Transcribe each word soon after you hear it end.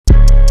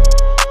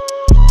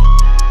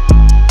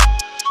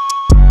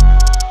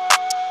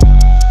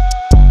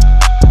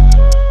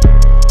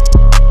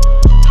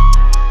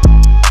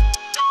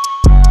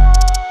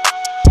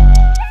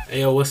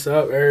What's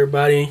up,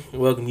 everybody?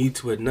 Welcome you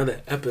to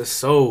another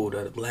episode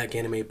of the Black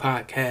Anime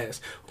Podcast.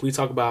 We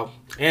talk about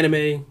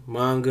anime,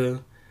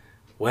 manga,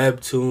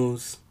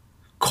 webtoons,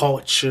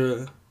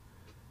 culture,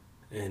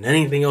 and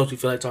anything else we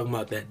feel like talking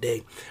about that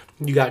day.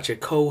 You got your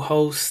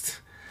co-host,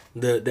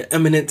 the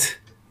eminent,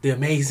 the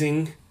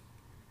amazing,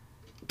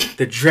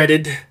 the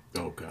dreaded,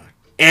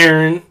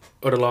 Aaron,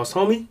 or the lost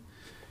homie.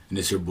 And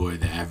it's your boy,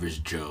 the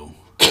average Joe.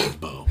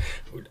 Bo.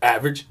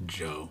 Average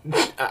Joe.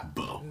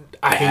 Bo.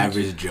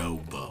 Average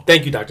Joe Bo.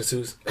 Thank you, Dr.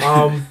 Seuss.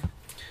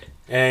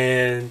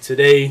 And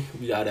today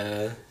we got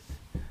a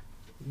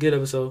good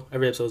episode.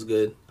 Every episode's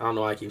good. I don't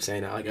know why I keep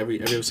saying that. Like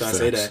every episode I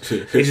say that.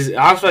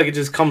 I feel like it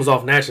just comes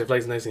off naturally. I feel like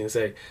it's the next thing to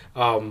say.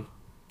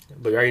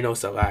 But you already know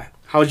stuff.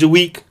 How was your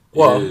week?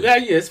 Well, yeah,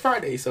 it's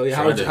Friday. So yeah,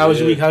 how was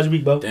your week? How's your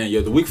week, Bo? Dang,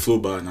 the week flew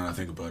by now that I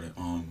think about it.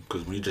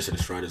 Because when you just said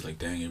it's Friday, it's like,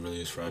 dang, it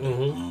really is Friday.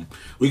 Mm-hmm.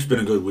 Week's been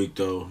a good week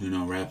though. You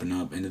know, wrapping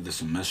up end of the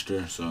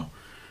semester, so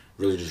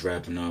really just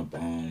wrapping up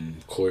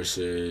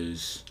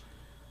courses,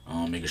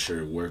 making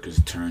sure work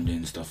is turned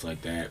in, stuff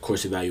like that.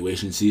 Course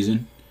evaluation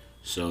season,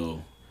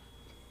 so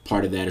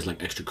part of that is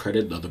like extra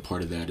credit. The other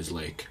part of that is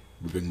like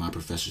ripping my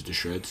professors to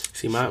shreds.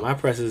 See, my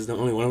professor is the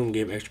only one who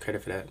gave extra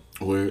credit for that.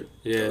 Where?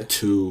 Yeah.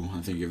 2,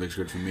 I think, give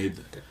extra credit for me.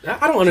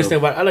 I don't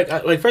understand why. I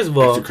like first of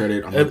all,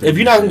 credit, if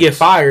you're not gonna get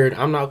fired,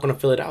 I'm not gonna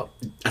fill it out.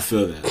 I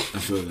feel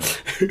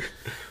that.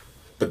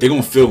 But they're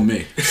gonna fill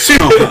me.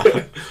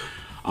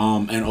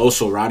 And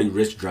also Roddy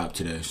Rich dropped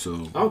today, so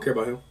I don't care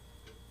about him.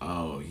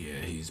 Oh yeah,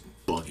 he's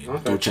bugging.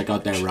 Okay. Go check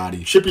out that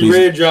Roddy. Shippy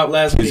Red dropped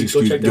last week.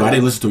 Go check that out. I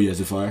didn't listen to it yet.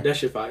 Is it fire? That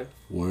shit fire.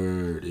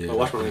 Word. Yeah. Oh,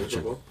 watch my name.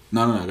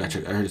 No, I gotta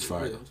check. I heard it's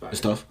fire. Yeah, it's fire.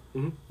 It's tough.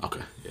 Mm-hmm.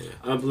 Okay. Yeah.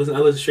 I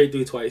listened straight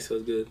through twice, so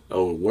it's good.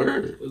 Oh,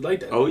 word. It was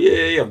like that. Oh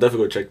yeah. I'm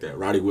definitely gonna check that.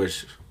 Roddy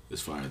Rich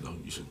is fire though.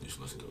 You should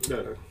listen to it.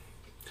 Yeah.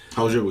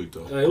 How was your week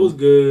though? It was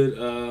good.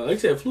 Like I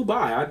said, it flew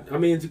by. I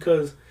mean, it's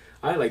because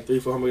I had like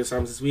 300-400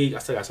 assignments this week. I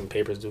still got some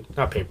papers to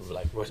not paper, but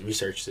like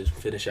research to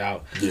finish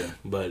out. Yeah.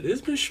 But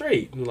it's been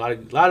straight. A lot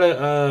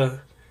of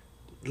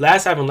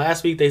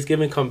last week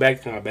Thanksgiving come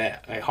back kind of bad,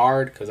 like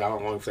hard because I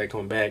don't want to say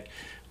coming back.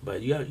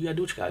 But you gotta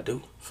do what you gotta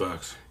do.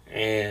 Facts.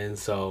 And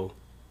so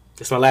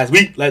it's my last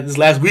week. This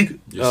last week.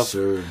 Yes,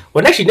 sir.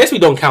 Well, next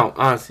week don't count.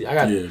 Honestly, I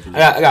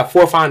got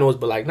 4 finals,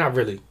 but like not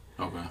really.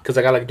 Okay. Because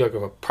I got like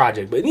a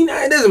project, but you know,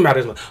 it doesn't matter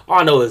as much. All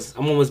I know is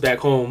I'm almost back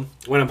home.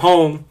 When I'm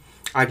home,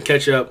 I can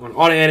catch up on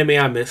all the anime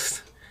I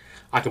missed.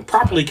 I can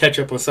properly catch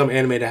up on some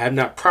anime that I have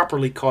not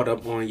properly caught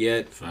up on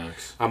yet.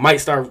 Facts. I might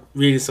start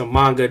reading some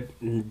manga.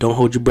 Don't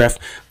hold your breath.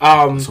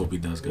 Let's hope he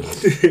does good.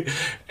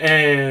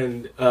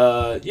 And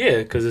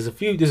because there's a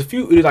few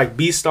like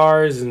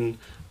Beastars and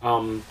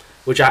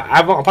which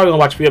I'm probably gonna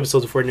watch 3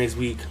 episodes before next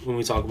week when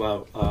we talk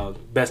about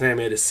best anime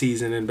of the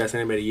season and best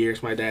anime of the year.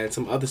 It's my dad and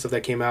some other stuff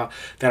that came out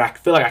that I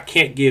feel like I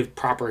can't give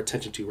proper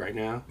attention to right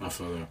now. I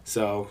feel that.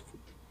 So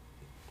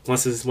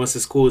once the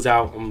school is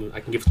out, I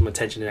can give some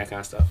attention to that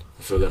kind of stuff.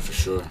 I feel that for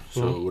sure.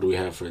 So what do we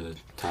have for the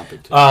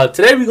topic today?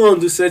 Today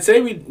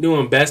we're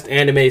doing best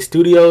anime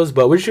studios,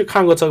 but we're just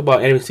kind of gonna talk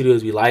about anime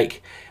studios we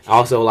like.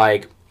 Also,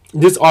 like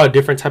just all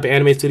different type of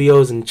anime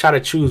studios and try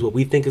to choose what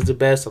we think is the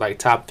best, so like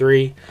top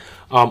 3.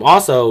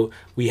 Also,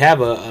 we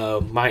have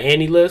a My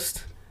Annie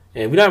list,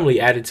 and we don't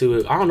really add it to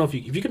it. I don't know if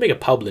you can make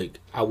it public,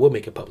 I will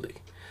make it public.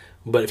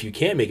 But if you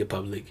can't make it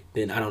public,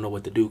 then I don't know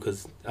what to do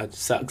because it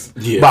sucks.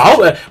 Yeah. But I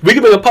hope we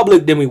can make it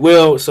public, then we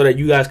will, so that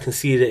you guys can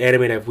see the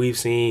anime that we've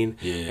seen.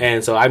 Yeah.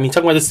 And so, I mean,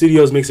 talking about the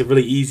studios makes it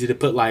really easy to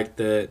put, like,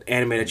 the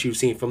anime that you've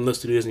seen from those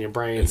studios in your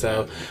brain.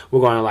 Exactly. So,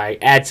 we're going to, like,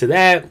 add to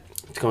that.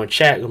 It's going to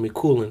chat. It's going to be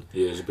cooling.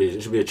 Yeah,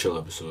 it should be a chill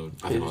episode.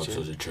 I think all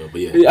episodes are chill,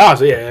 but yeah. We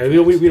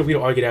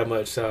don't argue that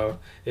much, so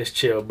it's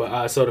chill.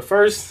 But, so the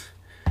first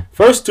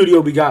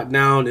studio we got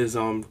down is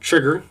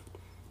Trigger.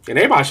 And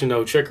everybody should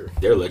know Trigger.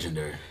 They're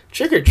legendary.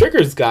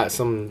 Trigger's got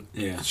some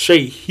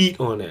straight heat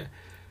on it.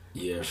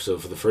 Yeah, so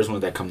for the first one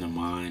that come to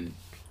mind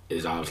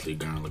is obviously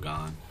Gurren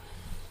Lagann.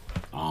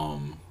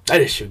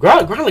 That is true.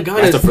 Gurren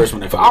Lagann is the first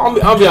one that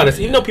I'll be honest,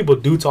 even though people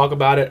do talk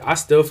about it, I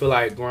still feel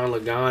like Gurren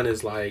Lagann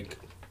is like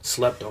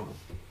slept on.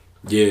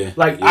 Yeah.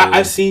 Like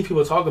I've seen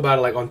people talk about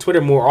it like on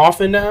Twitter more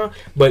often now,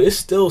 but it's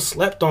still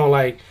slept on.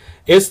 Like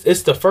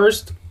it's the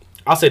first,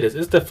 I'll say this,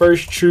 it's the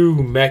first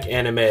true mech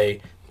anime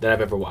that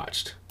I've ever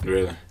watched.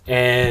 Really?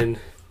 And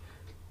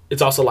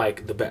it's also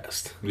like the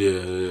best.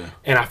 Yeah.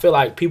 And I feel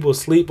like people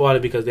sleep on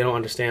it because they don't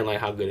understand like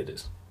how good it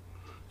is.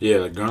 Yeah,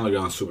 like Gurren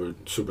Lagann's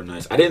super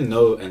nice. I didn't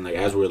know, and like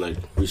as we're like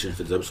reaching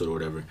for this episode or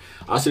whatever,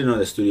 I also didn't know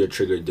that Studio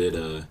Trigger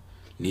did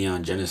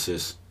Neon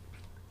Genesis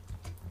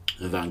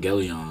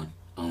Evangelion.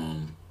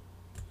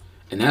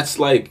 And that's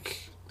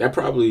like, that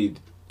probably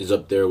is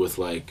up there with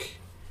like,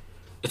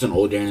 it's an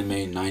old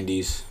anime,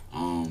 90s.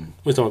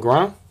 What's on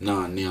Gurren?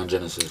 Nah, Neon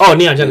Genesis. Oh,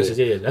 Neon Genesis,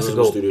 yeah, that's a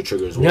goat. Studio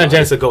Trigger as well. Neon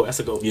Genesis, that's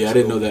a goat. Yeah, I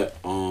didn't know that.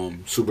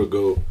 Super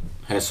GOAT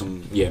has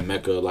some,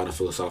 mecha, a lot of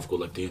philosophical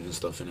like themes and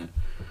stuff in it.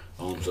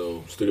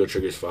 So Studio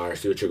Trigger's fire.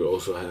 Studio Trigger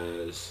also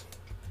has,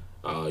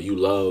 You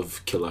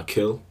Love Kill la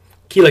Kill.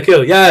 Kill la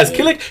Kill, yes. Yeah.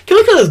 Kill la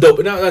Kill is dope,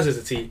 but no, that's just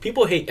a T.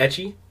 People hate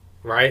ecchi.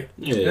 right?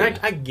 Yeah. And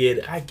I get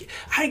it. I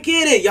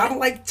get it. Y'all don't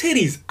like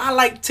titties. I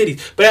like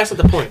titties, but that's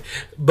not the point.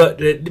 But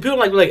the people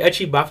like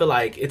ecchi, but I feel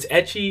like it's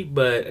ecchi,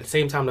 but at the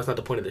same time, that's not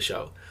the point of the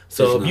show.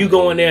 So It's if you not,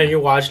 go in there yeah. and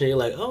you're watching it, you're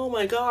like, oh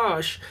my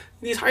gosh,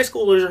 these high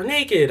schoolers are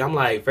naked. I'm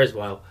like, first of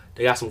all,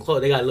 they got some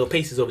clothes. They got little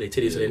pasties over their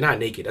titties, so they're not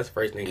naked. That's the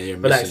first thing. And you're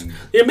But missing-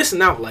 you're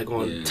missing out like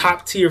on Yeah.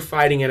 top tier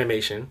fighting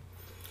animation.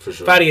 For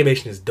sure. Fighting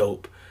animation is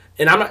dope.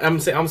 And I'm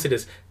gonna say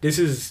this. This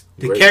is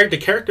the Great.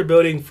 character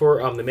building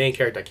for the main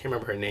character. I can't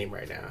remember her name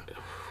right now.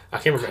 I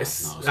can't remember.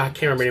 I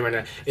can't remember her name right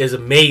now. Is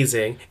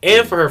amazing,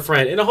 and for her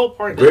friend, and the whole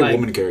part. Great like,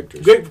 woman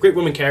characters. Great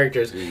women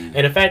characters, Mm.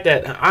 and the fact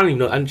that I don't even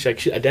know. I'm just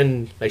like I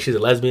didn't like she's a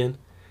lesbian,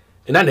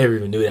 and I never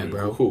even knew that,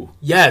 bro. Who?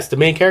 Yes, the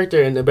main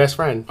character and the best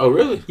friend. Oh,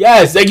 really?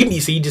 Yes, like you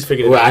see, you just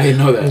figured it Well, out. I didn't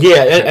know that.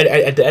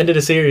 Yeah, at the end of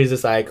the series,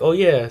 it's like, oh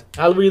yeah,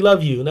 I really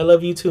love you, and I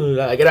love you too.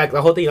 Like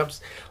the whole thing, you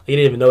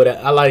didn't even know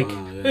that. I like.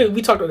 Yeah.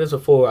 We talked about this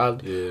before. I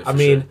for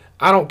mean, sure.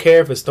 I don't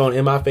care if it's thrown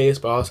in my face,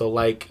 but I also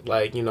like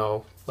you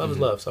know, love is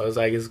love. So it's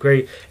like it's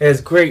great. And it's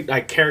great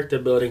like character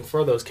building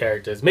for those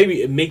characters.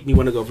 Maybe it make me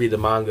want to go read the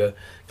manga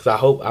because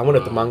I wonder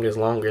if the manga is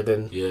longer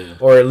than, Yeah.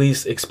 or at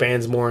least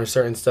expands more on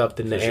certain stuff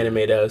than the For sure.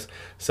 anime does.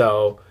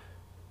 So.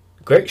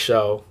 Great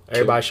show.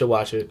 Everybody should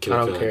watch it. Kill I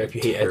Kill don't care had if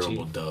you a hate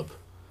terrible ecchi. dub.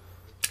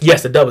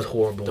 Yes, the dub is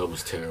horrible. Dub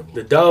was terrible.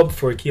 The dub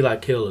for Kill la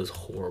Kill is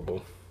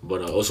horrible.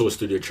 But also with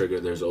Studio Trigger,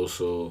 there's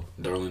also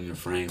Darling in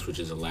Franxx, which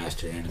is a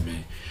last year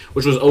anime,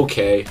 which was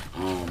okay.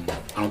 I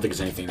don't think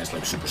it's anything that's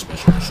like super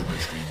special or super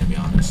extreme, to be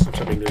honest.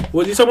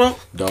 What are you talking about?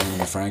 Darling in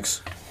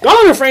Franxx.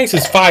 Darling in Franxx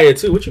is fire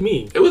too. What you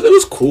mean? It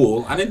was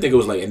cool. I didn't think it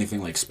was like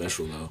anything like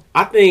special though.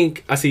 I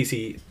think I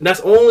see. That's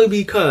only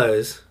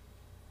because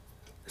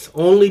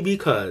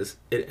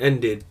it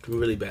ended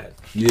really bad.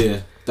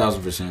 Yeah,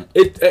 1000%.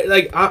 It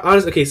like I,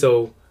 honestly. Okay,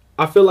 so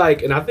I feel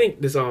like, and I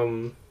think this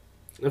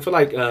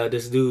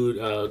this dude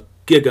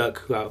Giguk,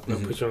 who I'll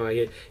put you on like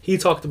it. He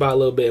talked about a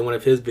little bit in one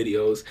of his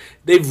videos.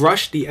 They've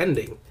rushed the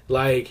ending.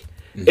 Like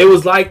it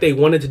was like they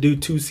wanted to do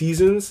 2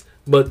 seasons,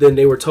 but then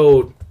they were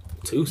told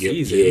 2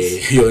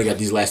 seasons. Yeah, you only got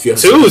these last few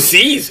 2 episodes.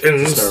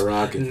 seasons. Start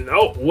rocking.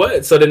 No,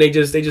 what? So then they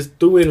just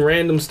threw in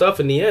random stuff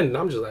in the end. And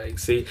I'm just like,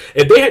 see,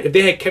 if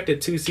they had kept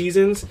it 2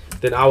 seasons,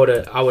 then I would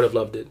have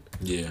loved it.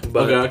 Yeah,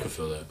 But- okay, I can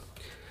feel that.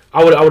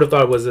 I would have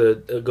thought it was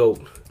a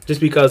goat just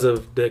because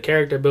of the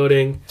character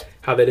building,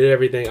 how they did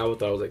everything. I would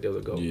thought it was like there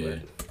was a goat. Yeah.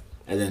 But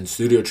And then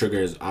Studio Trigger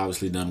has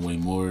obviously done way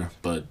more,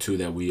 but 2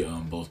 that we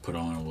both put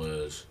on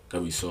was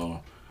that we saw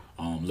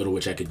Little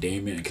Witch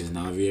Academia and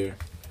Kiznavier.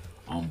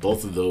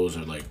 Both of those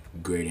are like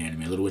great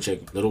anime. Little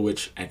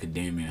Witch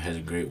Academia has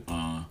a great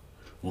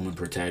woman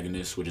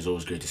protagonist, which is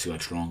always great to see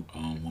like strong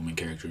woman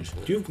characters.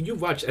 you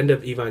watched End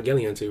of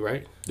Evangelion too,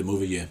 right? The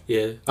movie, yeah.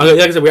 Yeah. Okay,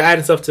 like I said, we're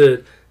adding stuff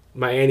to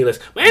my Annie list.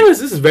 My Annie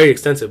list, this is very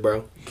extensive,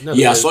 bro.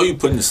 Yeah, I saw you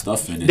putting the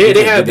stuff in.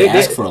 They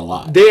ask for a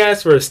lot. They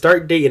asked for a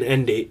start date and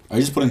end date. Are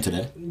you just putting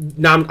today?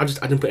 No, I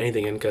didn't put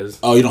anything in because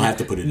Oh, you don't have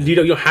to put it in. you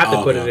don't have to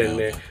Oh, put okay, it in okay,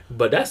 there. okay.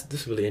 But this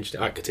is really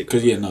interesting. I could take.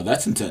 Because yeah, no,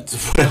 that's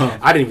intense.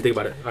 I didn't even think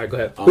about it. All right, go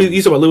ahead. You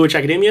talking about Little Witch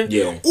Academia?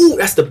 Yeah. Ooh,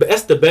 that's the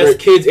best Great.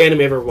 kids anime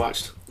I've ever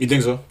watched. You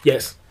think so?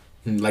 Yes.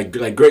 Like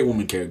great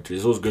woman characters.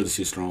 It's always good to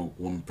see a strong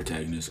woman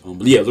protagonist.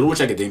 But yeah, Little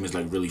Witch Academia is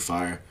like really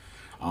fire.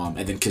 And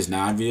then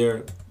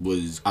Kiznavier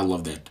was I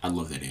love that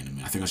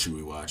anime. I think I should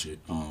rewatch it.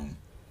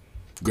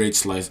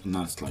 Great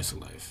not slice of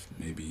life.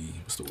 Maybe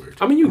what's the word?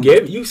 I mean,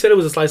 you said it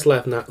was a slice of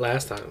life not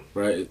last time.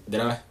 Right? Did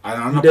I?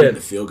 I'm not You did. putting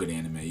the feel good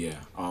anime. Yeah.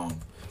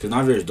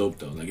 Kiznavier is dope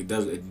though. Like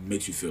it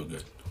makes you feel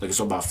good. Like it's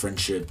all about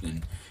friendship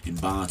and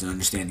bonds and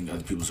understanding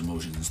other people's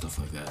emotions and stuff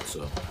like that.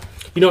 So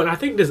You know, and I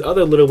think there's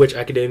other Little Witch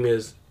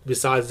Academias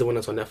besides the one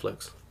that's on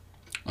Netflix.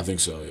 I think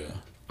so. Yeah.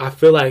 I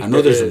feel like I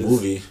know there's a is.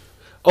 movie.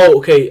 Oh,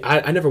 okay.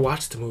 I never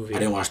watched the movie. I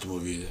didn't watch the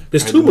movie either.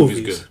 There's I heard 2 the movie's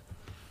movies. Good.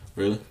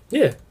 Really?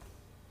 Yeah.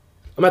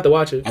 I'm about to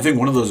watch it. I think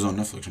one of those is on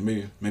Netflix, or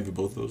maybe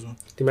both of those are.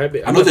 They might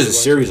be. I know there's a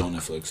series on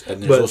Netflix,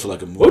 and there's But also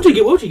like a movie. What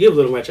would you give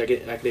Little Witch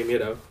Academia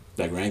though?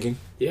 Like ranking?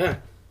 Yeah.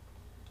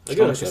 I give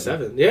Strong it like a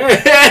 7. 7.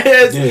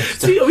 Yeah.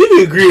 See, we can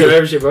agree on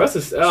every shit, bro.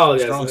 That's Strong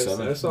yes,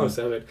 7. That's strong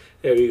 7.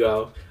 There we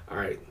go. All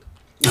right.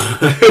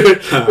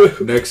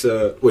 Next,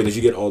 wait, did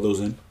you get all those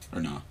in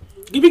or no?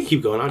 You can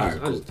keep going. All right,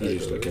 cool.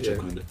 Just like catch up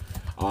kind of.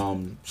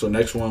 So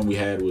next one we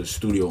had was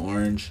Studio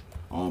Orange.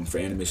 For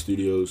anime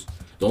studios,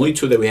 the only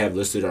 2 that we have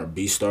listed are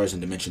Beastars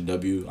and Dimension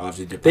W.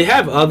 Obviously, They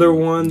have other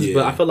ones, Yeah.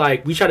 but I feel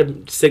like we try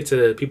to stick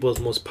to people's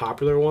most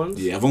popular ones.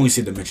 Yeah, I've only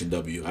seen Dimension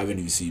W. I haven't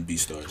even seen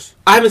Beastars.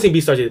 I haven't seen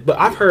Beastars yet, but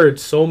I've heard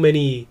so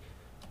many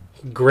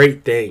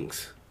great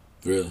things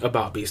Really?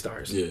 about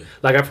Beastars. Yeah.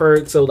 Like I've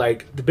heard, so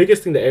like the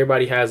biggest thing that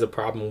everybody has a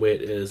problem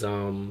with is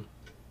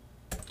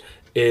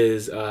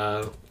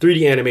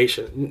 3D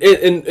animation,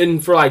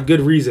 and for like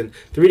good reason.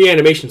 3D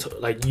animation's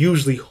like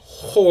usually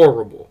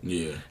horrible.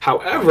 Yeah. It's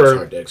However,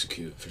 hard to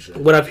execute for sure.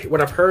 what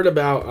I've heard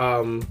about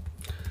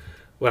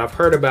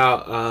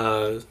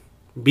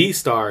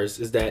Beastars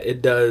is that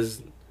it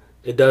does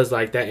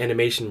like that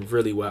animation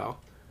really well,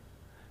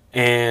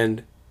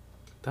 and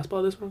that's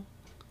about this one.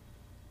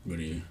 What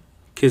do you?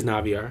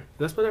 Kiznaviar.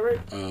 Did I spell that right?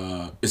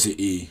 It's an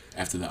E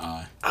after the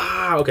I.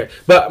 Ah, okay.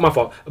 But my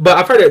fault. But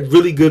I've heard that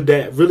really good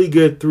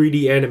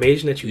 3D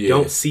animation that you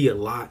don't see a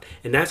lot,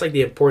 and that's like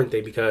the important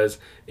thing because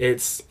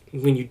it's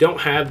when you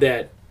don't have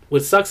that.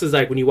 What sucks is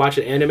like when you watch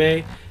an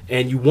anime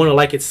and you want to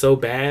like it so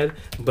bad,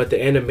 but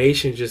the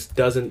animation just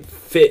doesn't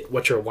fit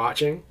what you're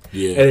watching.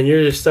 Yeah. And then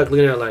you're just stuck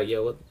looking at it like,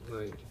 yo, what?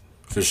 Like,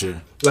 for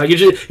sure. Like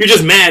you're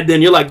just mad.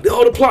 Then you're like,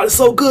 oh, the plot is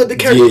so good, the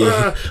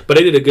character, but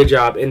they did a good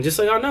job. And just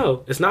so y'all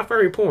know, it's not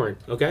furry porn.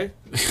 Okay,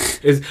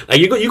 it's like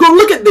you go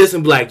look at this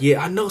and be like,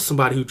 yeah, I know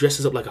somebody who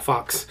dresses up like a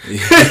fox,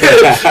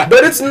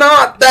 but it's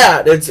not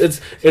that.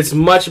 It's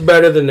much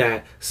better than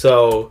that.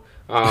 So.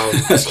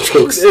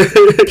 It's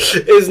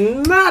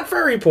not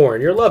furry porn.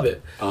 You'll love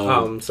it.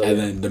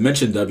 Then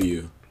Dimension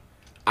W.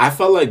 I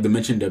felt like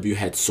Dimension W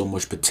had so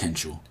much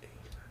potential.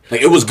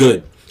 Like, it was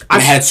good.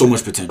 It had so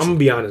much potential. I'm gonna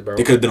be honest, bro.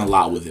 They could have done a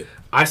lot with it.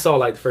 I saw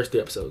like the first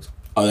 3 episodes.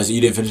 Oh, you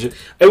didn't finish it?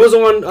 It was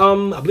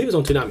on. I believe it was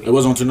on Toonami. It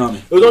was on Toonami.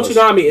 It was on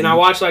Toonami, and I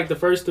watched like the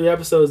first 3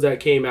 episodes that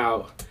came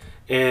out.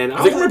 And I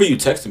think I remember you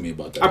texting me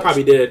about that. I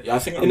probably did. Yeah, I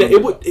think I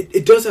remember. And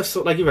it does have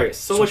so, like you're right,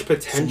 so much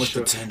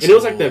potential. And it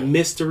was like the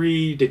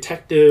mystery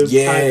detective type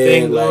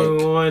thing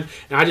going on.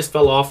 And I just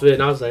fell off of it,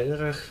 and I was like, it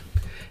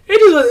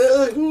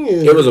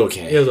was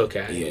okay. It was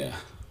okay. Yeah.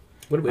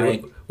 What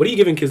are you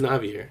giving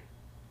Kiznavi here?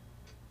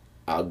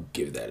 I'll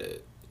give that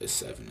a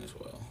 7 as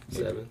well.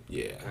 7?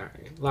 Yeah. All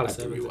right. A lot of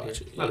 7s in here. A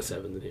lot of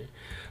 7s in here.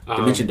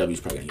 Dimension W is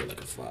probably going to get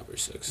like a 5 or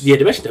 6. Yeah,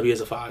 Dimension W is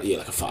a 5. Yeah,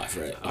 like a 5,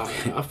 right?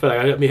 I feel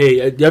like,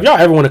 hey, if y'all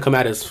ever want to come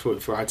at us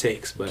for our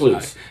takes, but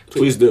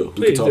please do.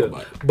 We can talk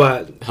about it.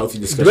 But healthy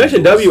discussion.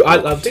 Dimension W,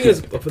 I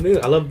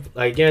think I love,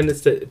 like, again,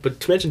 but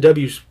Dimension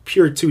W is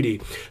pure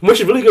 2D,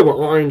 which is really good what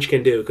Orange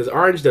can do, because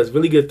Orange does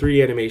really good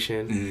 3D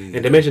animation,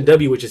 and Dimension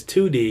W, which is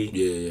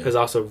 2D, has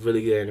also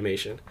really good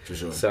animation. For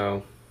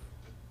sure.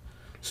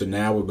 So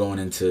now we're going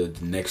into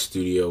the next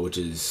studio, which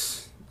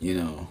is,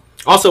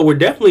 Also, we're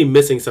definitely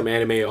missing some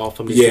anime off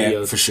from these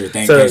studios. Yeah, for sure.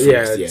 Thanks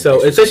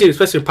so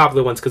especially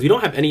popular ones, because we don't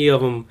have any of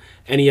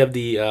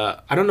the.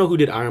 I don't know who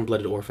did Iron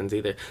Blooded Orphans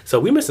either. So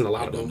we're missing a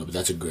lot of them. But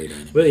that's a great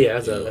anime. But yeah,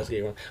 that's a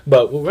great one.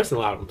 But we're missing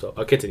a lot of them. So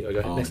I'll continue. Go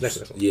ahead.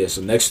 Next one. Yeah.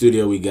 So next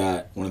studio we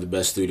got one of the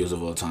best studios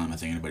of all time. I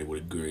think anybody would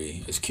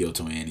agree. Is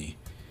Kyoto Annie.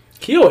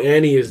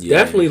 KyoAni is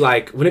definitely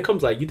like when it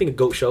comes like you think of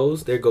GOAT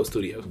shows, they're GOAT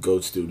Studio.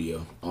 GOAT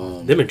Studio.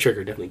 Them and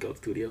Trigger definitely GOAT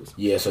Studios.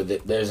 Yeah, so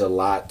there's a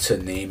lot to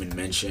name and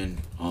mention.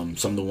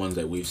 Some of the ones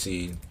that we've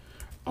seen,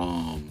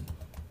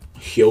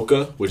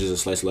 Hyoka, which is a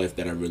slice of life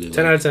that I really like.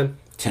 10 out of 10.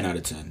 10 out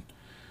of 10.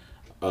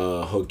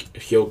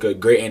 Hyoka,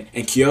 great,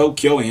 and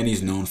KyoAni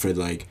is known for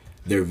like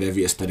their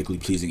very aesthetically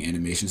pleasing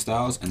animation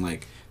styles and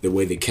like the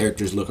way the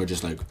characters look are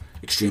just like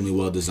extremely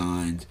well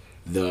designed.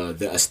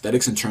 The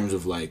aesthetics in terms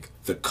of like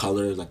the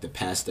color, like the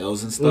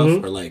pastels and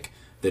stuff, or like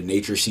the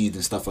nature scenes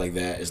and stuff like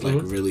that is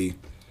like really,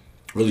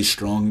 really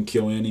strong in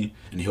KyoAni,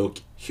 and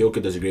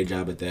Hyoka does a great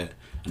job at that.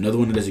 Another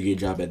one that does a great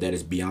job at that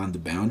is Beyond the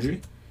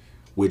Boundary,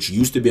 which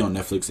used to be on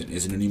Netflix and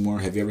isn't anymore.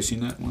 Have you ever seen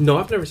that one? No,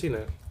 I've never seen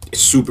that.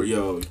 It's super,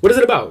 What is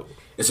it about?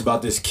 It's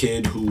about this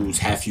kid who's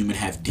half human,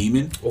 half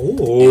demon.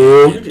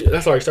 Oh,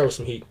 that's already start with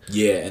some heat.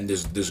 Yeah, and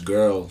this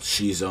girl,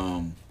 she's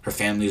her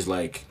family's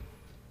like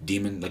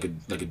demon, like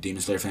a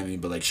demon slayer family,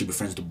 but like she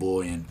befriends the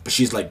boy, but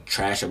she's like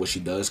trash at what she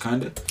does,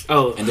 kind of.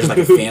 Oh, and there's like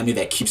a family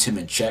that keeps him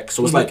in check,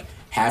 so it's like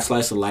half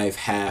slice of life,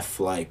 half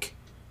like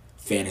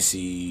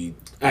fantasy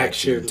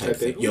action type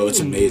thing. Yo, it's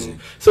amazing.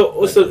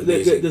 So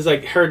there's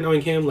like her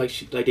knowing him, like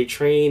they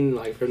train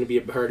like for him to be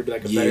her to be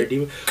like a better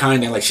demon.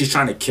 Kind of like she's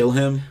trying to kill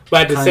him,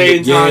 but at the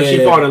same time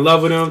she falling in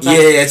love with him.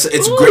 It's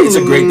great. It's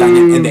a great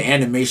dynamic, and the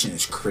animation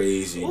is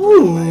crazy.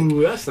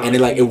 Ooh, that's not. And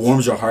it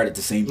warms your heart at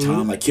the same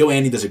time. Like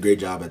KyoAni does a great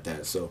job at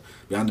that. So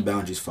Beyond the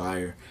Boundaries,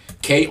 fire.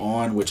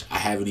 K-On!, which I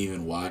haven't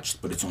even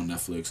watched, but it's on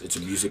Netflix. It's a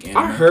music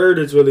anime. I heard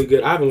it's really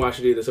good. I haven't watched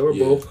it either, so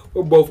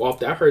we're both off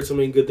there. I heard so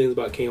many good things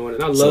about K-On!,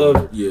 and I love I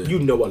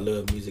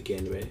love music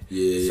anime.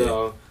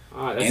 So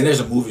and there's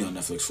a movie on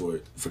Netflix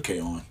for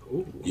K-On!.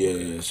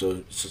 Yeah, so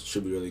it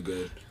should be really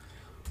good.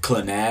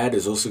 Clannad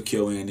is also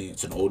KyoAni.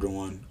 It's an older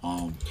one.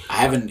 I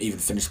haven't even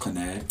finished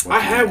Clannad.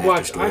 I have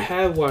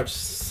watched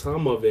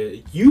some of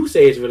it. You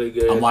say it's really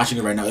good. I'm watching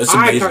it right now. It's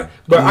amazing.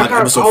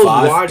 Episode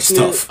 5. It's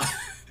tough.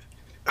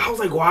 I was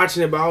like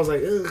watching it, but I was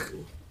like, ugh.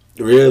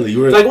 Really? You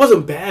were like, it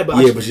wasn't bad, but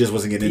but you just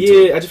wasn't getting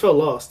into it. Yeah, I just felt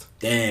lost.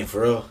 Dang,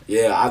 for real.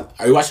 Yeah,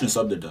 are you watching the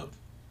sub or dub?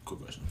 Cool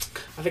question.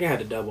 I think I had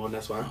the dub on.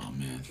 That's why. Oh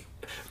man,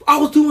 I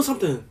was doing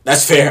something.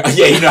 That's fair.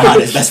 Yeah, you know how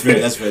it is. That's fair.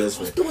 I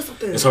was doing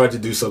something. It's hard to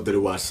do something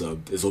to watch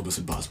sub. It's almost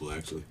impossible,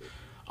 actually.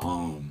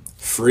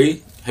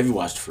 Free. Have you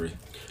watched Free?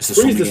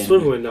 Free's the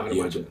swim one. No, I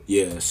didn't watch it.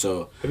 Yeah.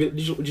 So. Did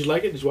you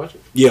like it? Did you watch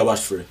it? Yeah, I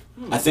watched Free.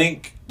 I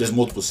think there's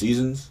multiple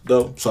seasons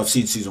though, so I've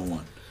seen season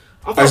 1.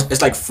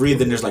 It's like Free,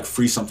 then there's like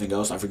Free something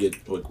else. I forget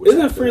what.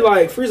 Isn't it Free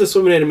like Free's a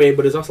swimming anime,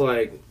 but it's also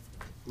like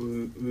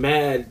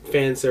mad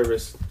fan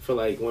service for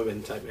like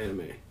women type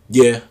anime.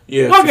 Yeah.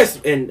 Well, I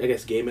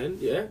guess gay men,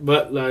 yeah,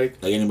 but like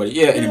anybody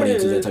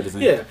into that type of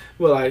thing. Yeah,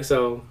 well, like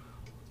so.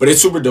 But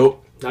it's super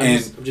dope. I'm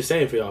just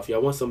saying for y'all, if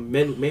y'all want some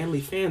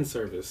manly fan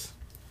service.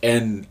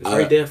 And it's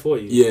right there for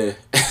you. Yeah.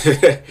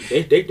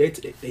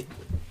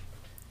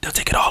 They'll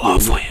take it all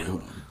off for you.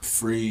 Hold on.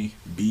 Free,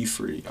 be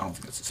free. I don't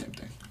think that's the same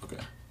thing. Okay.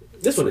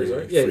 This one is Free,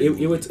 right. Yeah,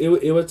 free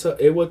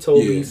it would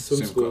Toby some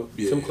school,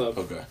 club. some club.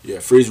 Okay. Yeah,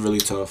 Free's really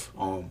tough.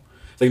 I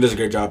think it does a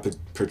great job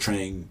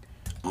portraying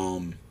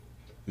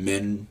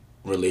men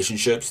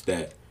relationships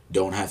that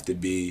don't have to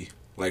be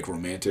like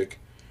romantic,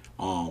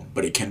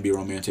 but it can be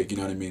romantic. You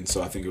know what I mean?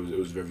 So I think it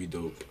was very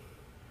dope.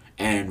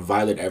 And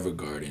Violet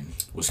Evergarden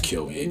was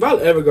killing it.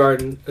 Violet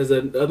Evergarden is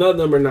another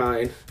number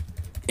 9.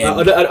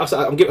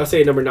 I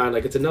say number 9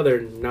 like it's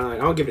another 9. I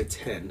don't give it a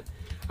 10.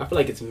 I feel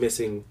like it's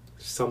missing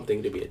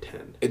something to be a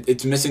 10.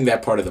 It's missing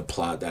that part of the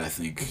plot that I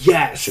think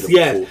yes,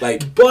 pulled.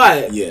 Like,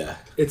 but yeah,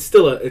 it's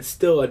still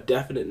a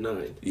definite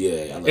 9.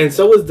 Yeah, and that.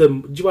 So was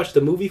did you watch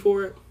the movie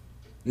for it?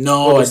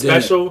 No, I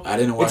didn't. I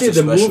didn't watch the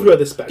special. movie or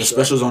the special. The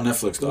special's on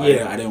Netflix though.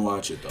 Yeah. I didn't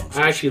watch it though.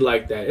 I actually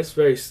like that. It's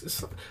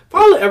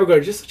Violet Evergarden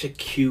is just such a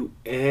cute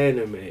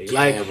anime. Yeah,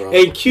 like bro.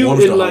 and cute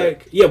warms and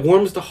like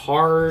warms the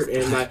heart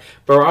and like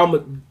bro.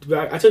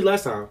 I told you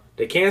last time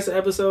the cancer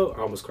episode.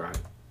 I almost cried.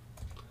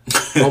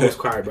 Almost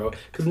cried, bro.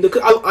 Because with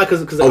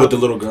the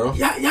little girl.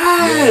 Yeah,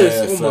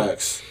 yes. Yeah,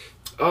 facts.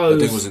 Oh,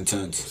 that thing was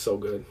intense. So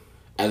good.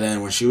 And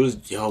then when she was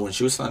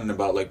talking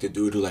about like the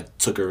dude who like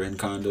took her in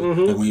kind of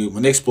like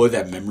when they explored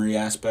that memory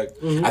aspect,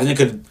 I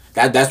think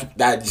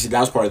that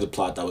was part of the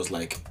plot that was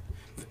like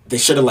they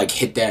should have like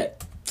hit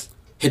that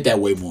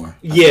way more.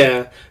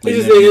 Yeah,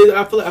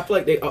 I feel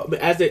like they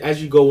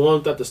as you go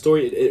on throughout the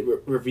story, it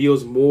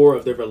reveals more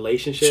of their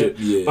relationship.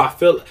 Yeah. But I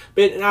feel,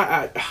 man,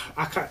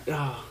 I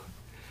can't.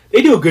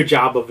 They do a good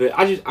job of it.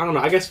 I don't know.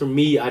 I guess for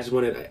me, I just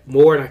wanted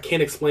more, and I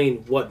can't explain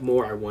what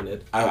more I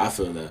wanted. I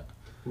feel that.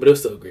 But it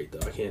was still great though.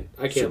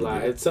 I can't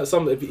lie. It's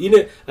some and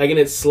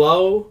it's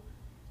slow,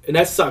 and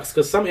that sucks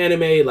because some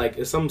anime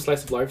like some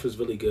slice of life is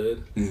really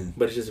good,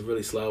 but it's just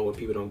really slow when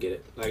people don't get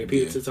it. Like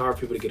it's hard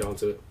for people to get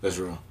onto it. That's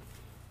real.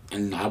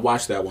 And I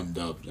watched that one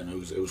dubbed, and it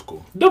was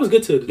cool. Dub was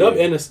good too. The dub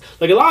and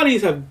like a lot of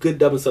these have good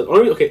dub and stuff.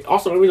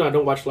 Also, the only reason I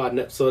don't watch a lot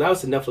of so that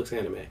was the Netflix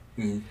anime.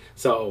 Mm-hmm.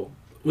 So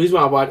the reason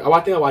why I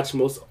think I watch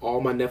most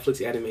all my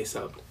Netflix anime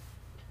subbed.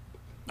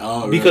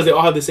 Oh, really? Because they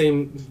all have the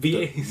same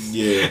VAs.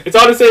 Yeah. It's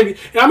all the same.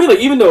 And I mean, like,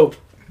 even though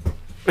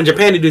in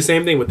Japan they do the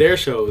same thing with their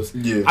shows,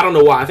 I don't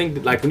know why. I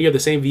think, like, when you have the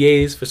same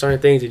VAs for certain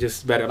things, it's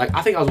just better. Like,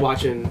 I think I was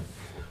watching,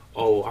 I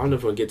don't know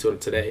if we'll get to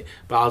it today,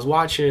 but I was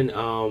watching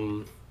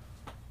Iron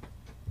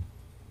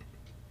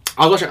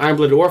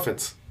Blooded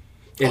Orphans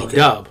in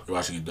dub. You're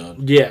watching it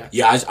dub? Yeah.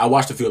 Yeah, I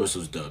watched a few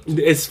episodes dubbed.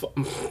 It's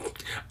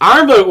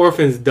Iron Blooded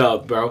Orphans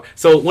dub, bro.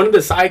 So one of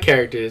the side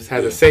characters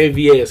has the same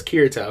VA as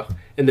Kirito.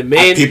 And the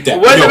main... I peeped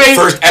that.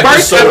 First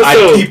episode,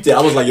 I peeped it.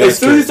 I was like, as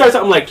soon as he starts,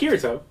 I'm like,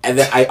 Kirito. And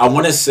then I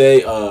want to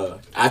say, I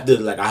have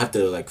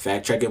to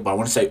fact check it, but I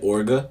want to say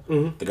Orga,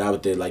 the guy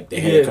with the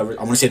head cover.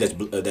 I want to say that's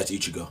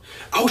Ichigo.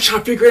 I was trying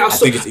to figure it out. I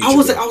think it's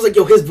Ichigo. I was like,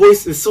 yo, his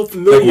voice is so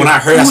familiar. Like, when I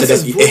heard, I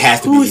said it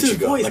has to be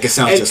Ichigo. Like, it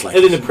sounds just like.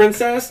 And then the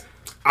princess,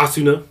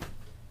 Asuna.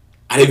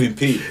 I didn't even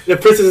peep. The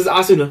princess is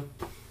Asuna.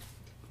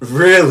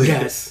 Really?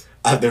 Yes.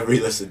 I've never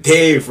re-listened.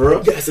 Dang,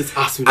 bro. Yes, it's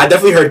Asuna. I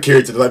definitely heard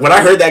Kirito. Like, when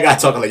I heard that guy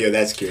talking, like, yo,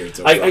 that's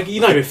Kirito. Like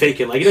you're not even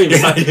faking. Like, you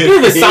don't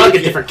even sound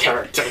like a different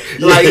character.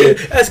 Like,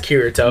 that's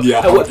Kirito. Yeah,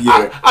 I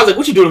was like,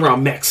 what you doing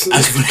around mechs?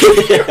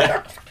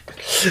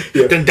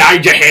 Then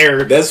dyed your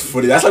hair. That's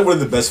funny. That's like one of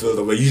the best films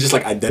where you just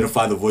like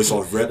identify the voice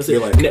off rip. You're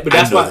like, but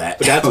that's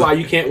why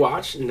you can't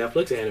watch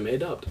Netflix anime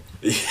dubbed.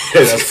 Yeah,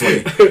 that's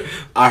funny.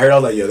 I heard. I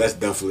was like, yo, that's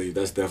definitely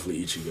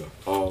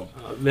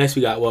Ichigo. Next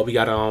we got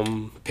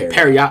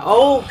Periot.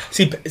 Oh,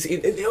 see,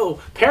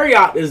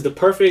 Periot is the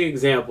perfect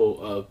example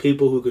of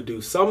people who could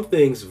do some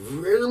things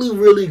really,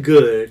 really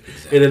good,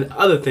 and then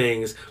other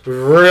things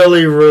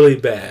really, really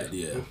bad.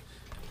 Yeah.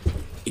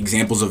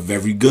 Examples of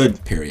very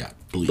good Periot.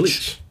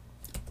 Bleach.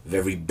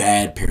 Very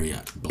bad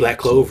Period. Black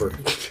Clover.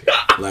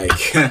 Like,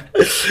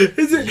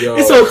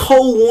 it's a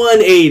whole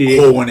 180.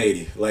 Whole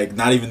 180. Like,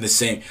 not even the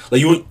same.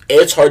 Like,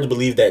 it's hard to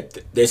believe that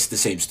that's the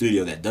same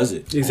studio that does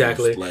it.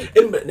 Exactly. Like,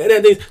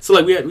 so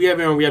like we have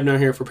down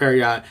here for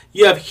Period.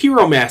 You have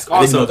Hero Mask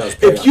also.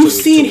 If you've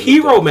seen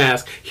Hero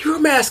Mask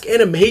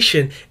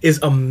animation is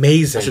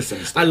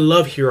amazing. I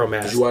love Hero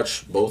Mask. Did you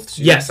watch both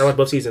seasons? Yes, I watched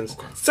both seasons.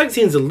 Okay. Second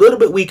season's a little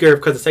bit weaker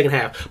because of the second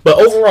half, but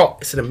overall,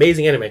 it's an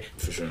amazing anime.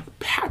 For sure.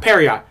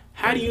 Period.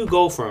 How do you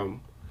go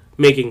from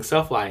making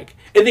stuff like...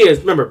 And the thing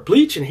is, remember,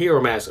 Bleach and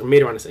Hero Mask are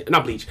made around the same...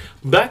 Not Bleach.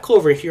 Black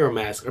Clover and Hero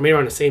Mask are made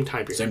around the same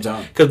time period. Same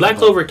time. Because Black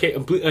Clover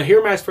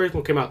Hero Mask first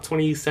one came out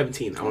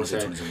 2017, I want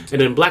to say.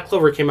 And then Black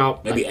Clover came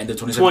out... Maybe end of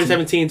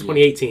 2017?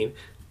 2018.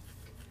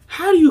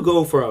 How do you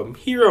go from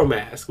Hero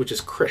Mask, which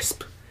is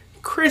crisp,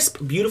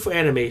 beautiful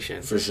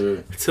animation... For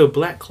sure. ...to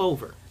Black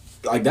Clover?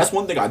 Like, that's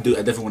one thing I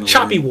definitely want to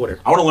Choppy water.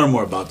 I want to learn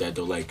more about that,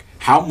 though. Like,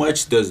 how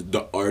much does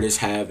the artist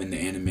have in the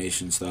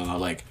animation style?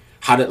 Like...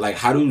 How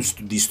do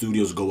these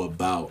studios go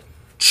about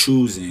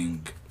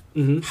choosing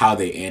how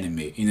they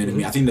animate? You know what I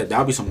mean? I think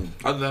that'd be some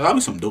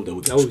dope that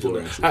we can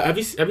explore. Have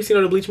you seen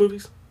all the Bleach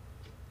movies?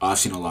 I've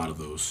seen a lot of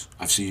those.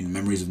 I've seen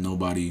Memories of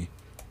Nobody,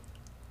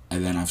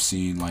 and then I've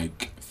seen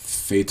like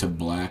Fade to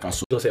Black. I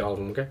saw. I'm gonna say all of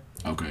them, okay?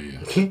 Okay, yeah.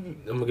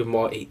 I'm gonna give them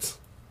all 8s.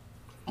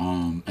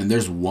 And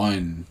there's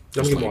one.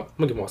 I'm gonna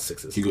give them all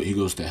 6s. He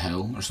goes to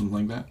hell or something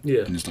like that.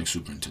 Yeah. And it's like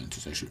super intense.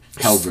 It's actually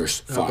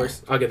Hellverse. Fire.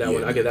 I'll get that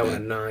one. I'll get that one a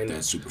 9.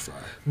 That's super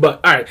fire. But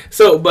all right.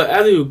 So, but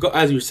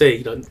as you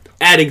say,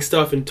 adding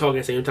stuff and talking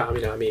at the same time.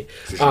 You know what I mean?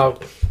 For sure.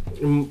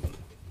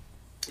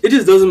 It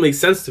just doesn't make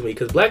sense to me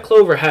because Black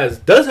Clover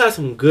does have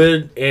some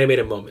good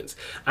animated moments.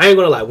 I ain't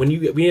gonna lie. When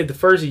we had the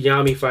first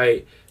Yami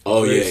fight.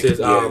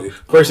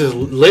 Versus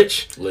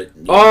Lich. Yeah.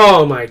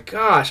 Oh my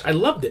gosh, I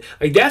loved it.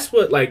 Like that's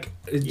what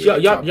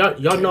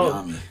y'all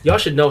know. Y'all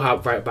should know how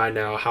right by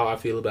now how I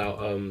feel about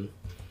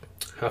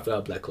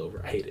Black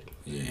Clover. I hate it.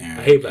 Yeah,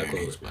 I hate Black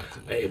Clover.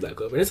 I hate Black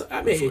Clover.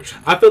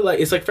 I feel like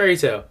it's like Fairy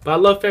Tail, but I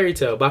love Fairy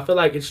Tail. But I feel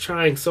like it's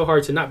trying so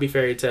hard to not be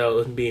Fairy Tail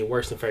and being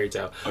worse than Fairy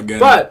Tail. Again,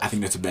 but I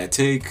think that's a bad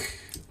take.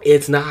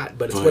 It's not,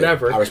 but it's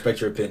whatever. I respect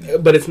your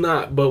opinion. But it's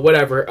not, but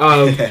whatever.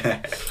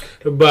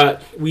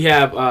 But we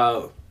have,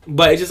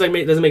 but it just like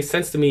doesn't make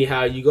sense to me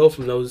how you go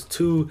from those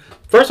two.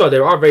 First of all,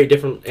 there are very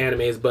different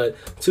animes, but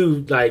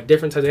two like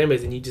different types of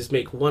animes, and you just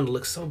make one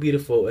look so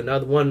beautiful, and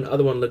other one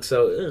looks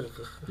so. Ugh.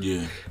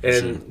 Yeah. And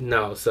sure.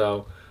 No,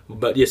 so.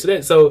 But yeah,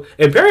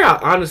 and Period,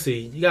 honestly,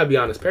 you gotta be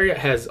honest. Period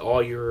has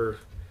all your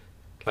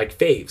like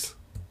faves,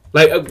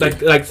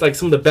 like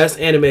some of the best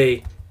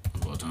anime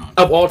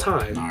of all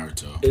time.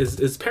 Naruto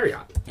is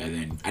Period. And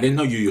then I didn't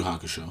know Yu Yu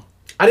Hakusho.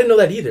 I didn't know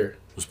that either.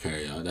 Was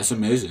Period. That's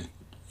amazing.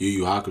 Yu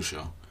Yu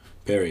Hakusho,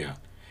 Period.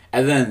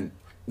 And then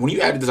when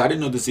you added this, I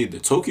didn't know this either.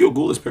 Tokyo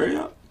Ghoul is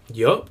Period.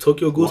 Yup,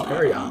 Tokyo Ghoul is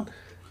Period.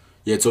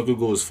 Yeah, Tokyo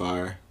Ghoul is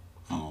fire.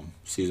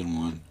 Season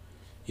 1,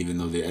 even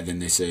though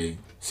they say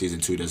Season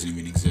 2 doesn't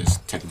even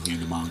exist technically in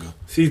the manga.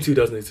 Season 2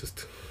 doesn't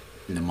exist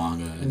in the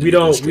manga. We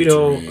don't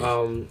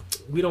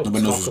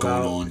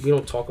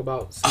talk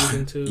about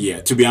Season 2.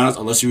 Yeah, to be honest,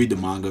 unless you read the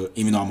manga,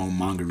 even though I'm a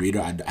manga reader,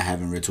 I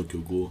haven't read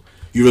Tokyo Ghoul.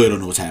 You really don't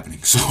know what's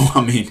happening. So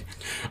I mean,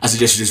 I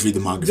suggest you just read the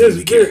manga. Just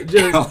read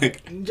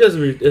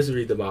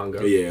the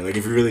manga. Yeah, like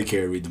if you really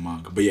care, read the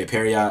manga. But yeah,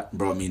 Period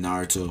brought me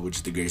Naruto, which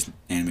is the greatest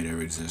anime that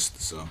ever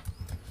exists. So.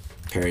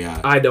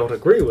 Period. I don't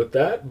agree with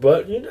that,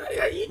 but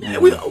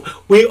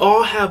we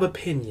all have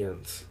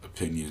opinions.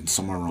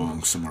 Some are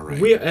wrong, some are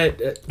right.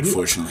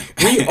 Unfortunately,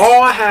 we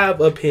all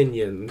have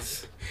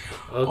opinions.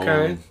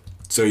 Okay.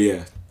 So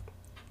yeah.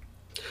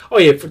 Oh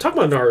yeah. For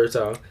talking about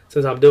Naruto,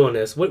 since I'm doing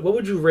this, what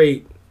would you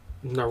rate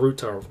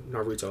Naruto?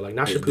 Like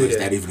not Shippuden. Is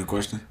that even a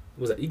question?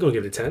 Was that you gonna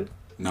give it a 10?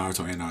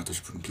 Naruto and Naruto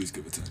Shippuden, please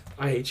give it 10.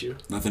 I hate you.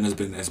 Nothing has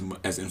been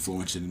as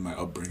influential in my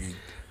upbringing.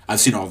 I've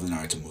seen all the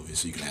Naruto movies,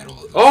 so you can add all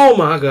of them. Oh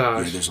my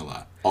gosh! Yeah, there's a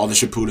lot. All the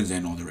Shippudens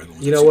and all the regular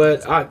ones. You know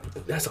what?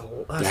 That's a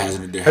lot.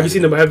 Have you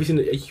seen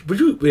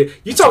the?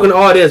 You talking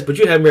all this, but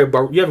you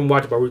haven't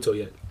watched Boruto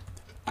yet.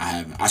 I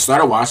haven't. I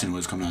started watching it when it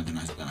was coming out, then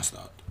I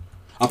stopped.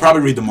 I'll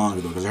probably read the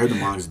manga though, because I heard the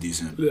manga's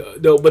decent.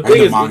 No, but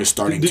the manga's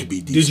starting to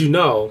be decent. Did you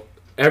know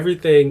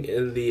everything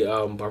in the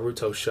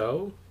Boruto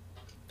show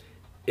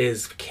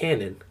is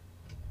canon?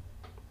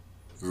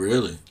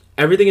 Really?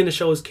 Everything in the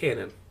show is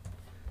canon.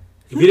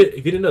 If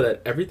you didn't know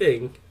that,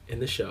 everything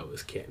in the show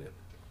is canon.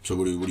 So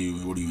what are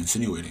you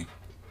insinuating?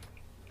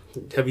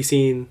 Have you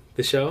seen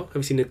the show? Have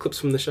you seen the clips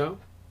from the show?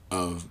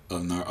 Of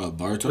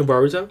Boruto? Of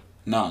Boruto?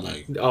 No,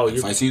 like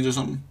fight scenes or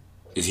something?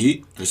 Is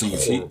heat? Or saying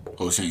it's heat?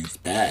 Oh, saying it's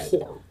bad.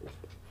 Horrible.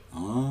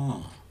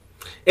 Oh.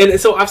 And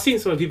so I've seen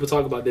some people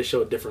talk about this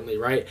show differently,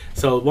 right?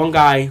 So one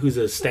guy who's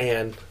a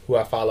stan who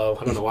I follow,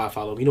 I don't know why I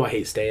follow him. You know I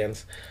hate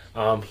stans.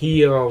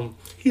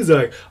 He's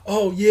like,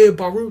 oh yeah,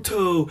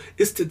 Boruto,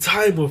 it's the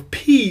time of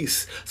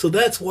peace, so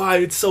that's why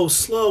it's so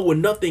slow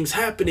when nothing's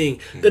happening.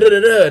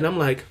 And I'm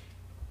like,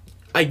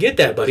 I get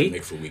that, buddy. It doesn't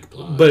make for weak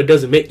plot. But it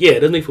doesn't make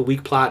for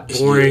weak plot,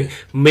 boring,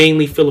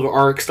 mainly filler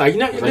arcs. Like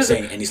you're not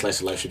saying any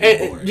slice of life should be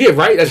boring. Yeah,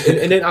 right.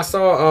 And then I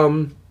saw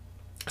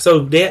so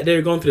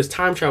they're going through this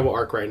time travel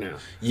arc right now.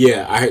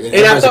 Yeah, I heard.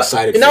 And I was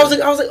excited. And I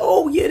was like,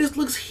 oh yeah, this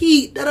looks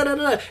heat.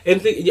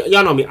 And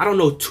y'all know me. I don't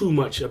know too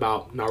much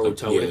about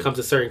Naruto when it comes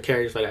to certain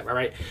characters like that,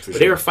 right? But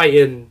they were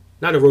fighting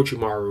not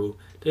Orochimaru.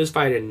 They was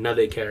fighting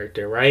another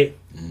character, right?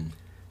 Mm.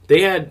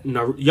 They had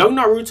young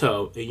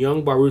Naruto and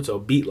young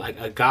Boruto beat like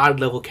a god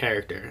level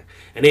character,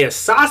 and they had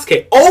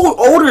Sasuke,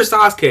 older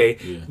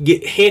Sasuke,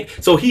 get hit.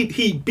 So he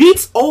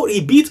beats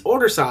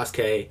older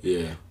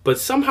Sasuke, but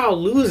somehow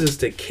loses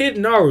to kid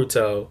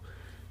Naruto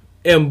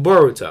and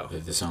Boruto.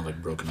 It sounds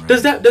like broken. Right?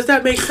 Does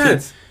that make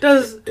sense?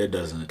 It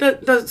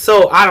doesn't?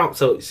 So I don't.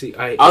 So see,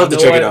 I'll have to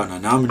check it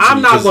out now.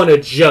 I'm not going to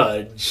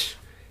judge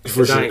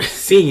because I ain't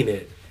seen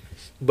it,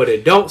 but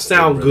it don't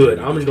sound good.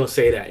 I'm just gonna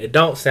say that it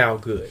don't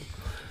sound good.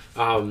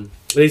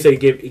 They say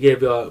we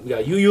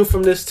got Yu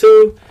from this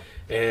too,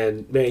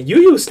 and man,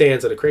 Yu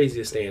stands are the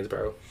craziest stands,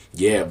 bro.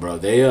 Yeah, bro,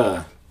 they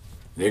go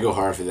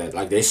hard for that.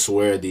 Like they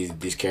swear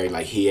these characters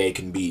like Hiei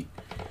can beat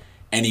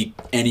any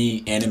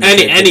anime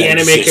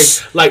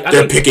character. Like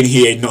they're picking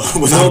Hiei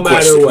no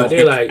matter what.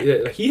 They're like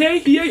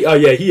Hiei. Oh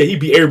yeah, he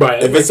beat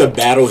everybody. If it's a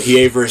battle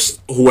Hiei versus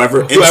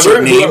whoever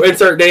insert name,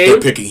 they're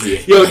picking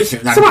Hiei. Yo,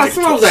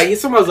 somebody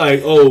was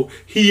like, oh,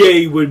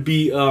 Hiei would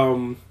be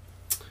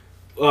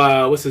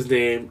what's his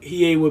name?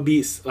 He would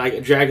be like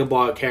a Dragon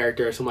Ball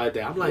character or something like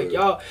that. I'm like,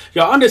 y'all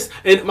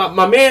understand? And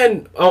my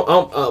man,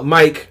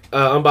 Mike,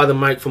 I'm by the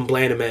Mike from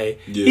Blandame.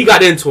 Yeah. He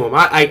got into him.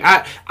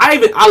 I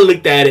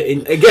looked at it,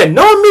 and again,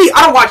 knowing me,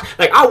 I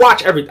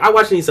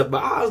watch any stuff,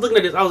 but I was looking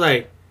at this, I was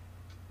like,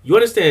 you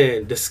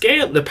understand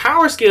the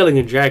power scaling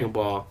in Dragon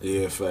Ball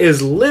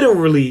is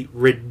literally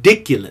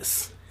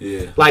ridiculous.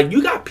 Yeah, like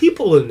you got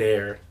people in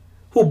there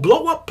who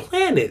blow up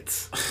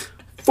planets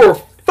for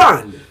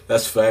fun.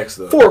 That's facts,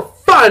 though. For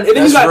fun, and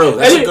then that's real.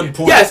 That's a good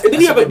point. Yes, and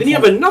then you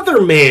have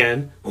another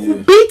man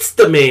who beats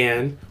the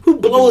man who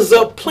blows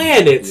up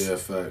planets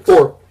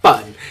for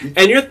fun.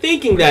 And you're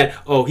thinking that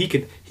he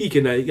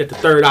can get the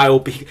third eye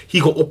open.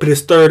 He gonna open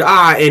his third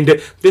eye, and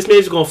this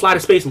man's gonna fly to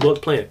space and blow up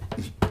the planet.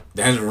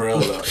 That's real,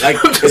 though. Like,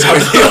 it's this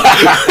man's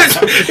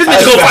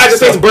gonna fly to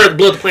space and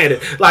blow up the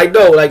planet. Like,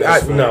 no,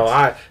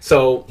 like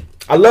So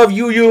I love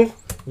Yu.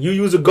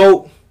 Yu's a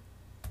GOAT.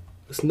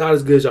 It's not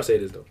as good as y'all say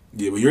it is, though.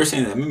 Yeah, but you were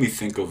saying that made me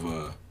think of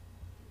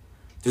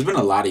there's been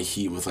a lot of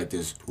heat with like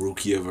this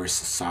Rukia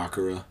versus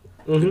Sakura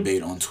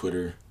debate on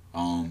Twitter.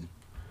 And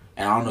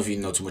I don't know if you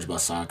know too much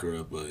about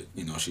Sakura, but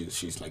you know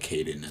she's like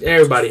hated.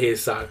 Everybody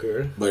hates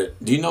Sakura.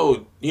 But do you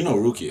know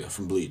Rukia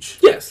from Bleach?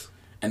 Yes.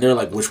 And they're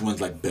like, which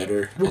one's like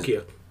better?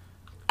 Rukia.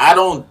 I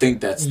don't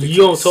think that's the case. You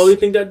don't totally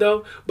think that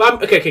though?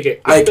 But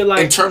okay. I feel like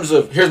in terms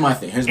of here's my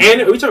thing.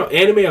 Are we talking about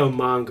anime or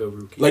manga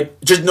Rukia?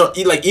 Like just no,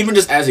 like even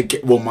just as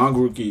manga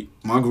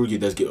Rukia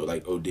does get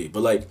like OD. But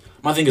like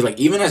my thing is like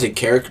even as a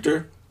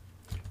character,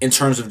 in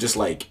terms of just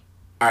like,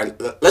 all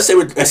right, let's say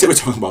we're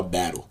talking about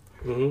battle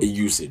and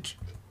usage.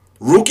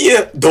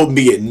 Rukia don't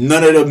be in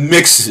none of the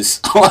mixes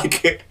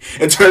like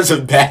in terms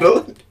of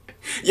battle.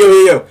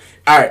 Yo.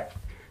 All right,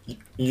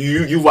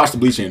 you watched the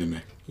Bleach anime?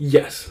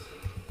 Yes.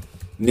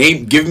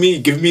 Give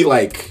me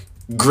like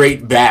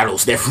great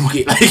battles that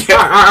Rukia. Like, all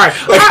right.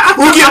 Like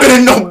Rukia been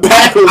in no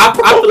battles. I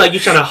feel like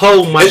you're trying to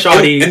hold my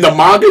shawty. In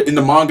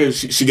the manga,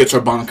 she gets her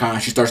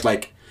Bankai. She starts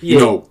like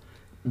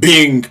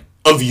being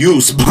of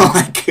use, but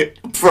like,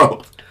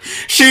 bro,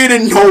 she ain't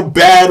in no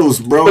battles,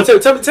 bro.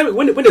 But tell me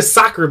when does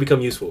Sakura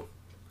become useful?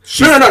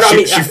 She beat a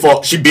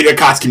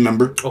Akatsuki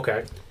member.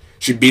 Okay.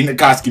 She beat an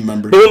Akatsuki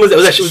member. But when was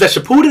that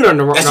Shippuden or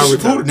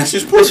Naruto? That's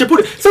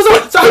Shippuden. So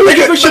I'm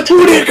looking for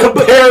Shippuden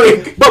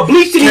comparing. But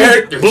Bleach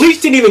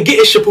didn't even get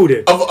its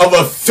Shippuden. Of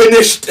a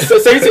finished. So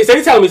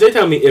you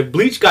telling me if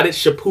Bleach got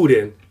its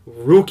Shippuden,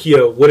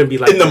 Rukia wouldn't be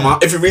like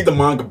if you read the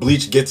manga,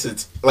 Bleach gets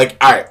its like.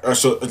 All right,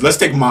 so let's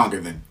take manga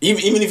then.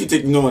 Even if you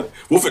take, you know what?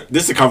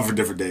 This is a cover for a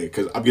different day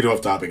because I'm getting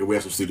off topic and we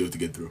have some studios to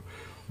get through.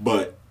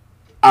 But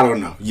I don't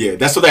know. Yeah,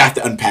 that's what they have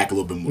to unpack a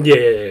little bit more.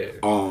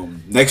 Yeah.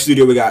 Next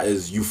studio we got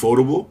is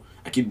Ufotable.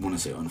 I keep wanting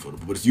to say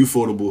Unfoldable, but it's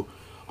Ufotable.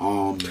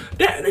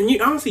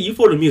 And honestly,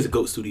 Ufotable is a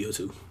GOAT studio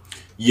too.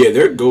 Yeah,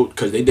 they're GOAT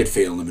because they did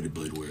Fate Unlimited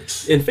Blade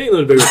Works. And Fate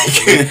Unlimited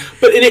Blade Works.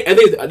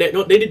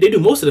 But they do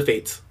most of the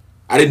Fates.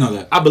 I didn't know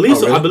that. I believe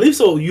so. Really? I believe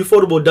so.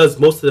 Ufotable does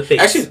most of the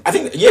Fates. Actually, I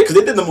think because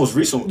they did the most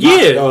recent.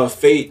 Yeah.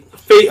 Fate.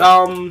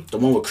 The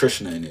one with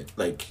Krishna in it,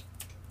 like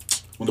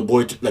when the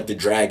boy like the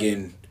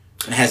dragon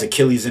and has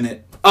Achilles in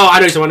it. Oh,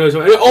 I know what you're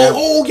talking.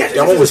 Oh, yes.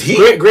 That one was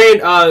Heat.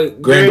 Grand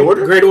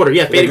Order? Grand Order,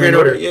 yeah. Fate Grand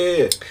Order.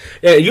 Yeah.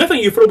 You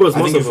think Ufotable is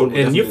most of them.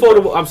 And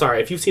Ufotable, I'm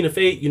sorry, if you've seen a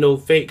Fate, you know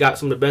Fate got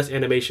some of the best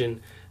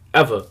animation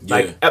ever. Yeah.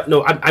 Like,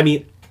 I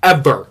mean,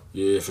 ever.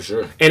 Yeah, for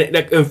sure.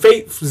 And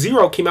Fate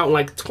Zero came out in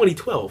like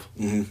 2012.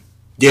 Mm-hmm.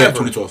 Yeah, ever.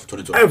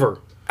 2012.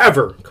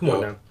 Ever. Come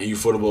on now. And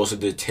Ufotable also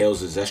did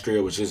Tales of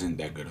Zestria, which isn't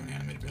that good on the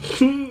animated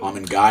film.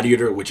 And God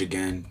Eater, which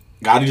again,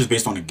 God Eater's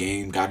based on a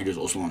game. God Eater's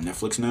also on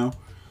Netflix now.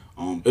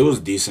 It was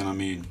decent. I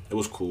mean, it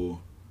was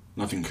cool.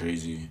 Nothing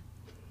crazy.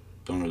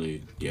 Don't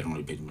really pay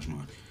too much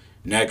mind.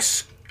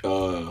 Next,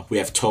 we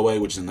have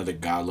Toei, which is another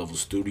God level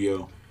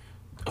studio.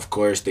 Of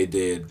course, they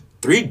did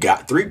three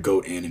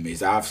GOAT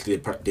animes. Obviously,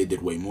 they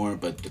did way more,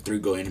 but the three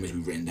GOAT animes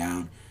we've written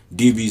down: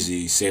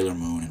 DBZ, Sailor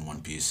Moon, and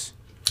One Piece.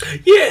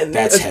 Yeah,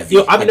 that's heavy.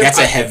 That's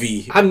a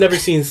heavy. I've never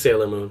seen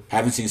Sailor Moon.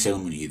 Haven't seen Sailor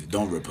Moon either.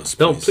 Don't rip us.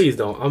 Please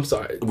don't. I'm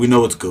sorry. We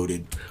know it's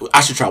goated. I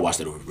should try to watch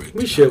that over break.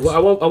 We should. Well,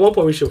 at one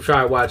point we should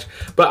try to watch.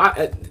 But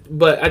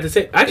at the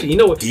same, actually, you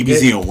know what?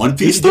 DBZ and One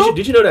Piece.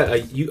 Did you know that?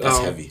 That's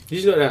heavy.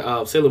 Did you know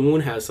that Sailor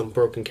Moon has some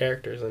broken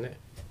characters in it?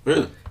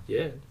 Really?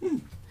 Yeah.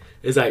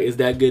 It's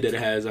that good that it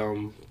has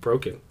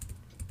broken.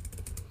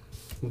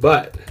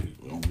 But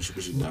we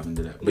should dive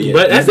into that.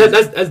 But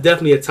that's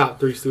definitely a top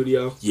 3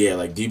 studio. Yeah,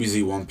 like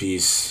DBZ, One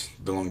Piece,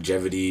 the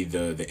longevity,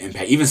 the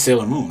impact, even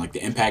Sailor Moon, like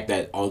the impact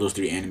that all those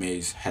 3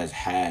 animes has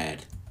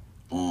had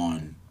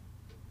on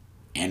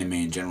anime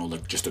in general,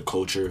 like just the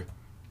culture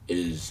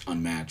is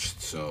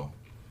unmatched. So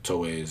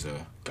Toei is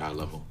a god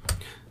level.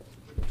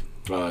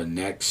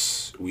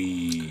 Next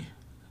we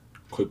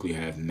quickly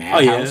have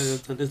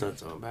Madhouse. There's not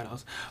talking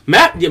Madhouse.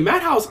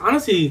 Madhouse.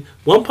 Honestly,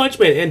 One Punch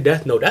Man and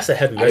Death Note. That's a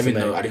heavy. I didn't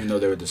even know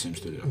they were the same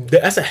studio.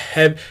 That's a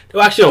heavy.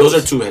 Well, actually, those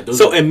are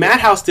two. And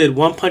Madhouse did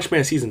One Punch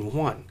Man season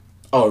 1.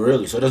 Oh,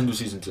 really? So it doesn't do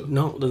season 2?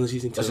 No, it doesn't do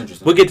season 2. That's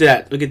interesting. We'll get to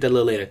that. We'll get that a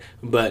little later.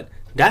 But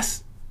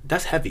that's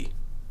heavy.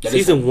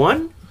 Season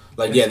 1.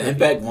 Like, yeah, the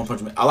Impact, One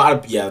Punch Man.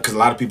 Because a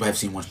lot of people have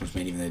seen One Punch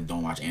Man even if they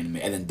don't watch anime.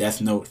 And then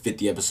Death Note,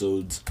 50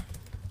 episodes.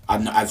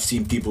 I've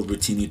seen people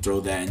routinely throw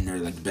that in there,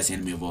 like, the best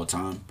anime of all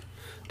time.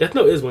 Death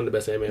Note is one of the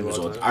best anime of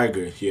all time. I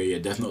agree. Yeah,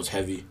 Death Note's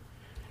heavy.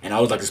 And I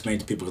always like to explain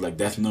to people, like,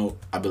 Death Note,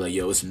 I'd be like,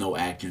 yo, it's no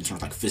action in terms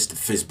of, like, fist to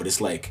fist, but it's,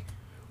 like,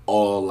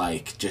 all,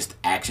 like, just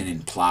action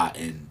and plot,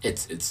 and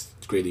it's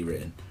greatly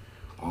written.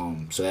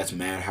 So that's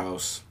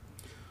Madhouse.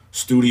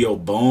 Studio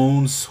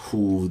Bones,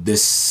 who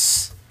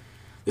this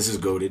is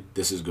goated.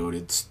 This is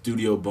goated.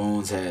 Studio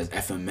Bones has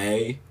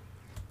FMA,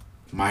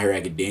 My Hero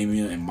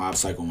Academia, and Mob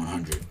Psycho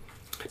 100.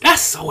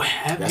 That's so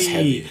heavy. That's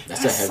heavy.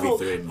 That's a heavy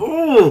thread.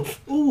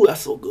 Ooh,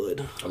 that's so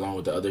good. Along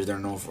with the others they're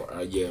known for,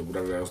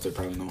 whatever else they're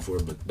probably known for,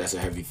 but that's a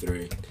heavy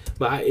thread.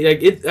 But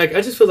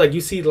I just feel like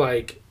you see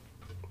like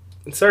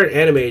certain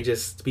anime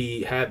just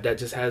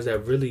has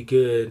that really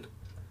good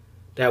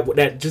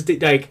that just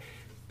like.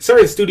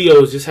 Certain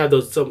studios just have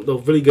those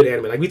really good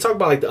anime. Like we talk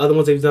about like the other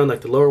ones they've done, like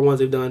the lower ones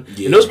they've done,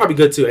 and those are probably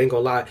good too. I ain't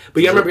gonna lie,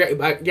 but you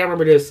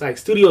remember this. Like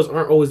studios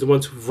aren't always the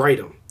ones who write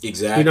them.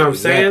 Exactly. You know what I'm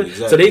saying?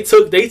 Exactly.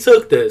 So they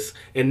took this,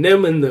 and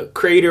them and the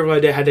creator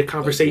like that had the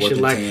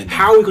conversation like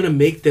how are we gonna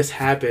make this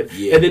happen?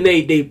 Yeah. And then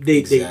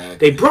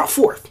they brought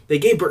forth, they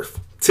gave birth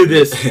to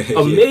this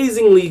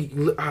amazingly.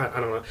 I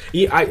don't know.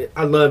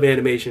 I love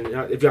animation.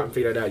 If y'all haven't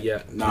figured that out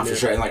yet, nah, for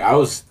sure. And like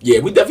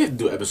we definitely have to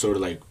do an episode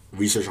of like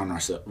research on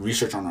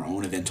our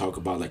own, and then talk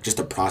about like just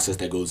the process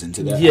that goes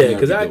into that. Yeah,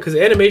 because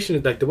animation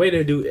is like the way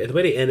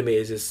they animate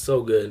is just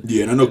so good.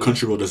 Yeah, and I know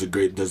Crunchyroll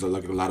does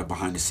like a lot of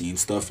behind the scenes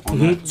stuff on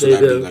that, so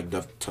that'd be like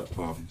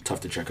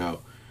tough to check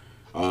out.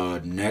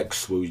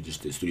 Next, what we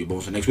just did Studio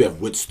Bones. So next we have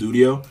Wit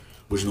Studio,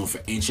 which is known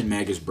for Ancient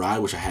Magus Bride,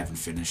 which I haven't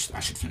finished. I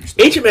should finish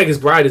that. Ancient Magus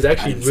Bride is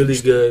actually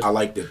really good. I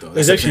liked it though.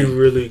 It's actually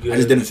really good. I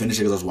just didn't finish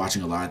it because I was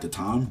watching a lot at the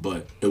time,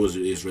 but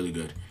it's really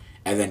good.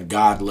 And then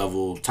God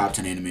level top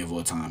 10 anime of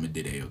all time, it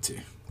did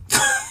AOT.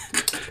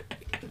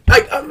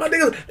 Like my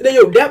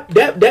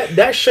niggas,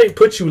 that shape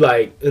puts you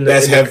like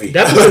heavy.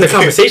 That puts you in the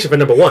conversation for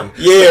number one.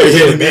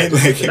 Yeah, man.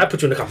 Like, that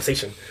puts you in the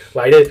conversation.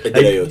 Like it did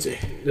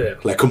AOT. Yeah.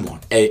 Like come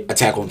on,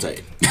 Attack on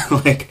Titan.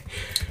 Like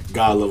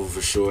God level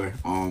for sure.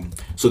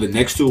 So the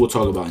next two we'll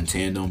talk about in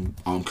tandem.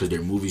 Because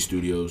they're movie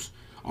studios.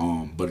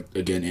 But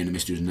again, anime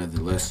studios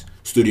nevertheless.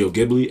 Studio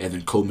Ghibli and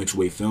then Co-Mixed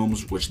Wave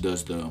Films, which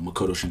does the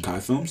Makoto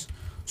Shinkai films.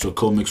 So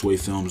Co-Mixed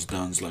Wave Films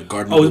does like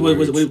Garden of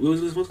Words. Wait, what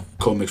was this?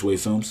 Co-Mixed Wave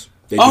Films.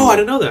 I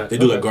didn't know that. They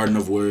do like Garden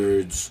of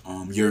Words,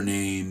 Your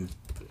Name.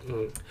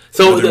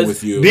 So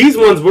these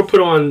ones we'll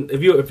put on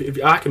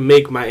if I can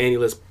make my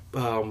annual list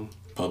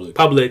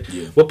public.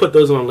 Yeah. We'll put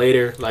those on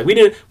later. Like we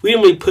didn't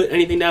really put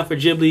anything down for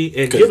Ghibli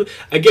and Ghibli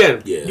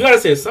again. Yeah. You gotta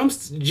say some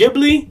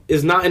Ghibli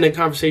is not in the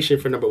conversation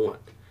for number one.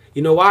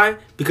 You know why?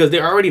 Because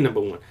they're already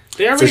number one.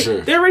 They're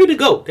ready to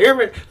go. They're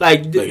ready,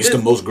 it's the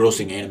most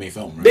grossing anime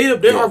film.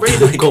 Right? They're already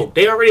to go.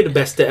 They already the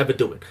best to ever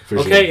do it.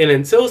 Okay, and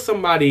until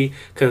somebody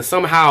can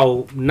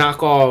somehow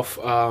knock off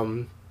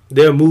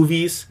their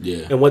movies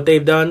and what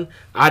they've done,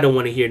 I don't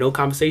want to hear no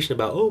conversation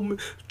about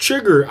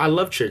Trigger. I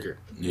love Trigger.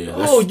 Yeah.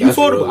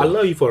 Ufotable. I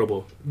love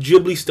Ufotable.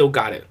 Ghibli still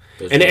got it,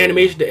 and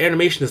the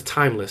animation is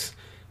timeless.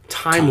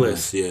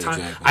 Yeah,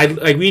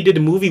 exactly. We did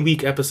the movie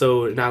week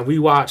episode. Now we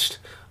watched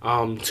 2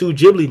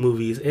 Ghibli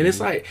movies, and it's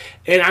like,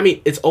 and I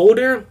mean, it's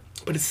older,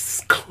 but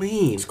it's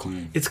clean.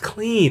 It's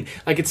clean.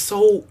 Like it's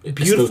so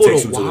beautiful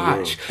to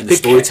watch. And the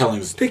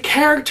storytelling, the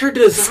character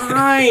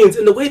designs,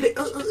 and the way they.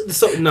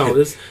 This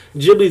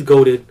Ghibli's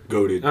goated.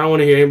 Goated. I don't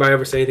want to hear anybody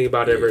ever say anything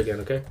about it ever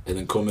again. Okay. And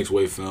then Co-Mixed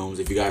Wave Films.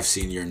 If you guys have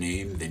seen Your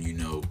Name, then you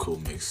know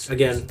Co-Mix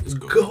again is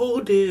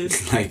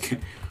goated. Like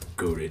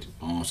goated.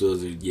 So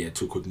those are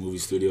 2 quick movie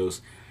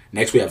studios.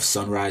 Next we have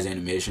Sunrise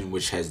Animation,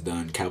 which has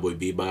done Cowboy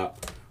Bebop,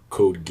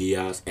 Code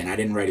Geass, and I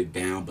didn't write it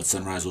down, but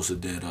Sunrise also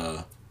did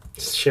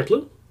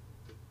Shampoo?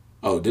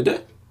 Oh, did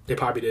they? They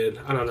probably did.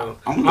 I don't know.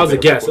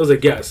 It was a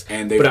guess.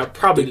 And but I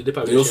probably did.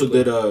 They also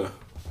did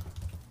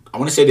I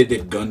want to say they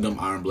did Gundam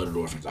Iron Blooded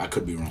Orphans. I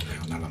could be wrong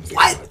now.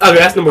 What? Okay,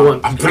 that's number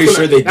one. I'm pretty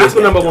sure they did. That's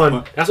my number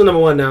one. That's my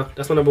number one now.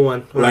 That's my number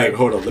one. Right,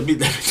 hold on. Let me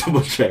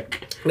double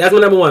check. That's my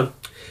number one.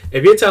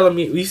 If you're telling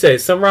me, you say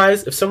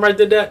Sunrise, if Sunrise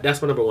did that,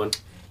 that's my number one.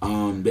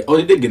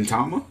 They did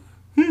Gintama?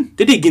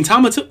 They did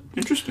Gintama too?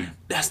 Interesting.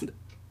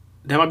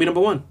 That might be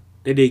number one.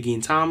 They did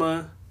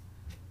Gintama.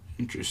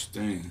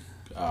 Interesting.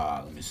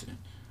 Let me see.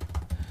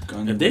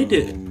 Gundam, if they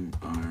did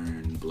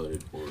Iron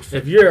Blooded Orphans.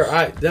 If you're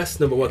that's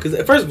number one.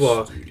 Because first of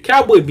all,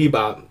 Cowboy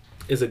Bebop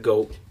is a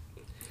GOAT.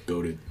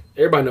 Goated.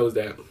 Everybody knows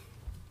that.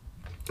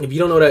 If you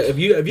don't know that, if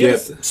you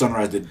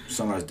Sunrise did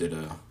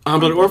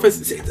Blooded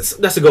Orphans.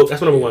 That's a GOAT.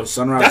 That's my number one.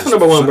 Sunrise. That's my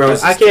number one, bro.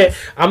 I can't.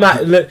 I'm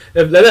not.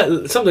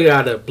 Let something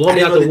gotta blow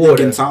me out the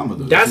water.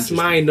 Gintama, that's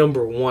my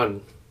number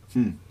one.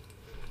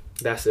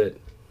 That's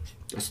it.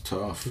 That's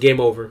tough. Game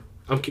over.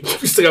 I'm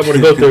still got more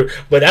to go through,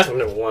 but that's my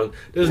number one.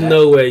 There's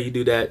no way you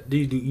do that.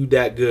 You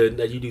that good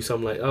that you do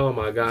something like, oh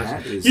my gosh,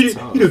 that is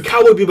tough. You do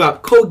Cowboy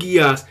Bebop, Code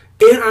Geass,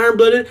 and Iron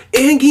Blooded,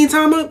 and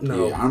Gintama.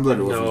 No, Iron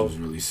Blooded Orphans was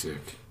really sick.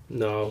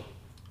 No,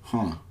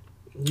 huh?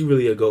 You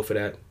really a go for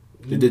that.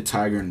 They did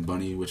Tiger and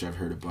Bunny, which I've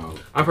heard about.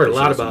 I've heard a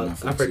lot That's on about.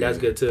 Netflix, I've heard that's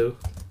good too.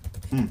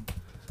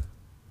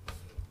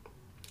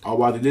 Oh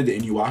wow, they did the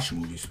Inuyasha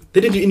movies.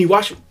 They did the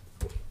Inuyasha.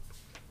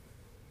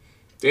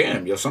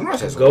 Damn, yo,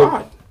 Sunrise has a Goat.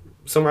 lot.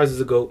 Sunrise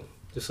is a goat.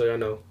 Just so y'all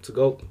know, it's a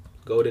goat.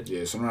 Goated.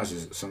 Yeah, Sunrise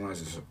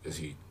is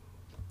heat.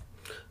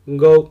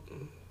 Goat.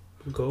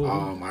 Goat.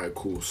 All right,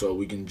 cool. So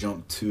we can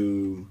jump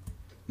to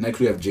next.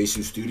 We have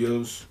JC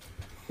Studios,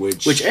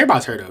 which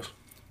everybody's heard of.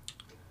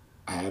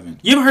 I haven't.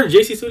 You ever heard of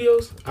JC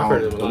Studios? I've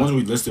heard of them a the lot. ones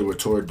we listed were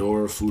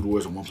Toradora, Food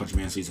Wars, and One Punch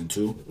Man Season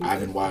 2. I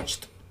haven't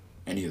watched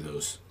any of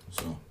those.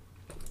 So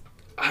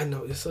I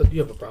know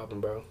you have a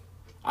problem, bro.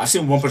 I've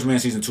seen One Punch Man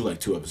Season 2 like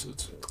 2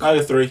 episodes.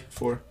 Either 3,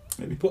 4,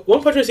 maybe.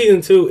 One Punch Man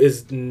Season 2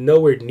 is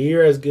nowhere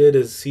near as good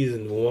as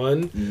Season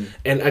 1,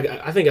 and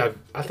I think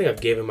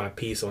I've given my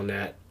piece on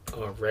that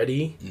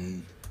already.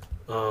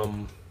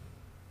 On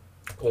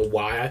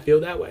why I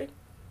feel that way.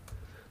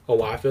 On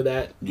why I feel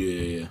that.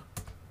 Yeah.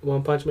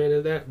 One Punch Man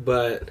is that,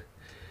 but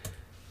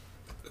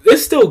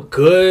it's still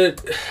good.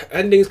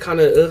 Ending's kind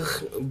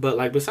of but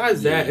like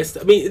besides that, it's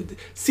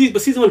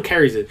season 1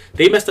 carries it.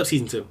 They messed up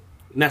Season 2,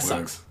 and that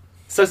sucks.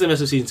 Sucks they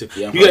messed up Season 2.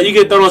 Yeah, you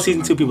get thrown on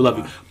Season 2, people love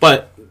you,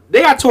 but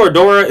they got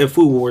Toradora and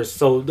Food Wars,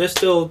 so they're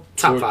still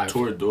top 5.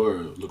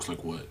 Toradora looks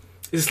like what?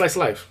 It's a slice of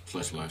life.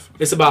 Slice of life.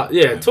 It's about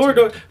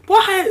Toradora.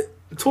 What?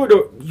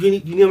 Toradora? You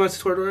need to watch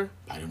Toradora?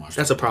 I didn't watch.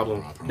 That's a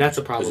problem. That's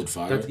a problem. Is it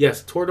fire?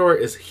 Yes, Toradora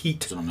is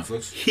heat. Is it on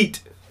Netflix?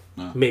 Heat.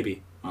 No.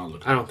 Maybe. I'll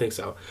look. I don't think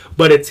so.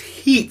 But it's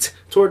heat.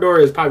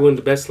 Toradora is probably one of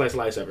the best slice of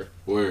life ever.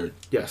 Word.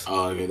 Yes.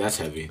 Oh, okay, that's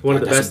heavy. One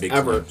of the That's best a big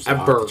ever. claim, so I'll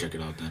have to check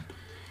it out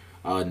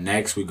then.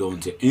 Next we go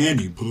into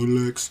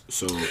Aniplex.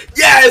 So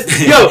yes,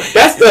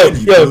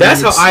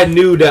 that's how I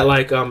knew that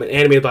like an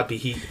anime about the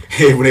heat.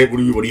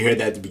 when you heard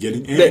that at the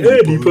beginning,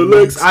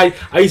 Aniplex.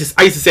 I used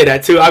to say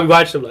that too. I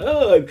watched them like,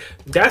 oh,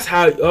 that's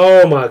how.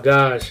 Oh my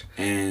gosh.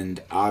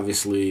 And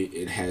obviously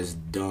it has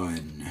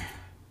done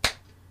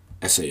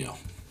SAO.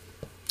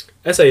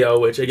 SAO,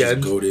 which again,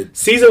 goated.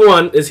 Season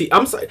 1 is he.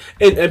 I'm sorry,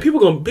 and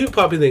people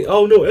probably think,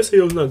 oh no,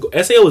 SAO is not goat.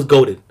 SAO is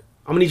goated.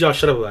 I'm gonna need y'all to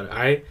shut up about it. All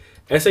right,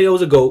 SAO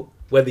is a goat,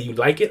 whether you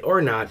like it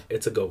or not.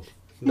 It's a goat.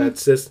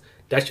 That's just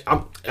that's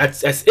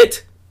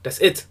it. That's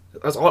it.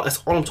 That's all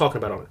I'm talking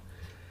about on it.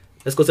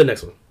 Let's go to the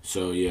next one.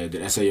 So yeah,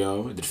 did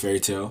SAO, did Fairy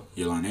Tail,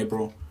 Year in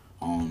April.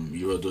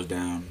 You wrote those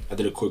down. I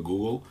did a quick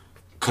Google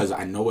because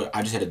I know it.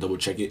 I just had to double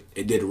check it.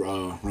 It did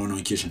Rono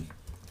and Kishin.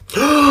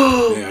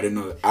 Yeah, I didn't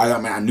know that.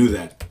 I knew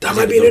that. That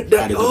might be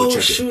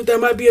that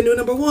might be a new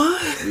number 1.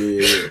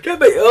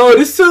 Yeah.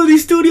 This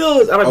these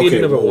studios. That might be a new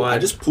number 1. I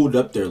just pulled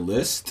up their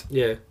list.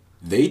 Yeah.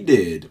 They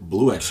did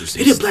Blue Exorcist.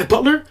 They did Black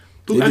Butler?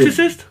 Blue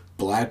Exorcist?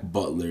 Black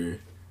Butler.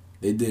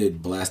 They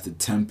did Blasted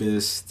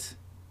Tempest.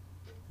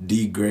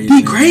 D. Gray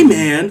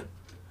Man.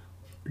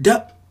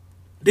 They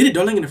did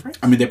Darling in the Franxx?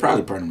 I mean, they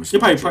probably partnered with. They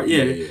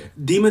probably yeah.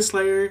 Demon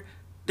Slayer.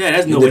 Yeah,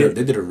 that's no way.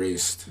 They did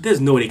Erased.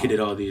 There's no way they could did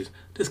all these.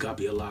 This gotta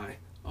be a lie.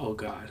 Oh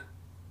God.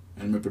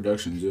 Anime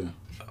Productions, yeah.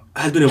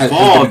 Has been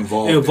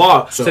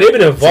involved. So they've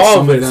been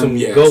involved with some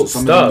goat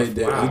stuff.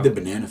 They did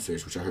Banana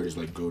Fish, which I heard is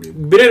like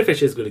goated. Banana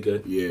Fish is really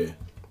good. Yeah.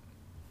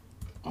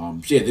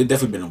 They've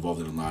definitely been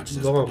involved in a lot.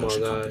 Oh my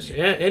gosh,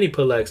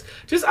 Aniplex.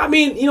 Just, I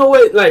mean, you know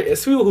what? Like,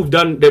 it's people who've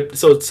done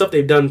stuff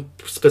they've done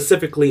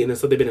specifically, and then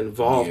stuff they've been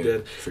involved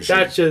in. For sure.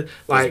 That's just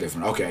like that's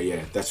different. Okay,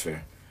 yeah, that's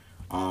fair.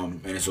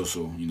 And it's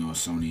also a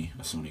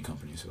Sony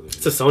company. So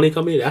it's a Sony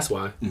company. That's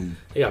why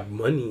they got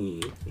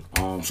money.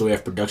 So we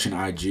have Production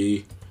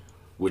IG,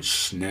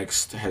 which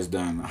next has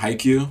done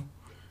Haikyuu,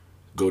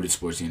 goated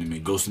sports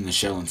anime, Ghost in the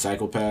Shell, and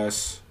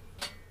Psycho-Pass.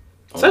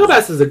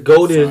 Psycho-Pass is a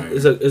goated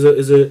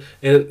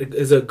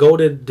is a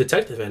goated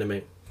detective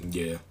anime.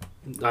 Yeah,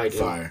 like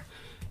fire.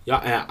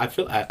 Y'all,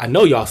 I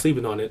know y'all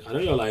sleeping on it. I know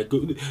y'all like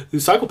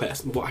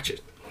Psycho-Pass. Watch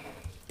it.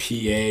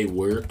 PA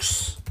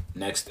Works,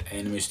 next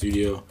anime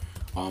studio,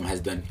 has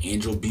done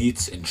Angel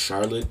Beats and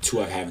Charlotte.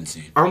 2 I haven't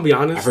seen. I'm gonna be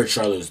honest. I've heard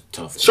Charlotte is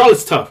tough.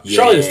 Charlotte's tough. Yeah,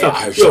 Charlotte is tough.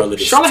 I heard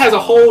Charlotte has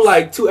a whole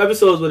 2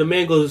 episodes where the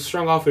man goes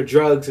strung off for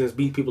drugs and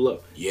beat people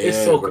up. Yeah,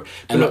 it's so great.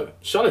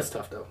 Charlotte's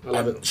tough though. I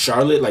love it.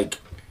 Charlotte,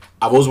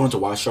 I've always wanted to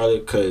watch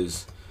Charlotte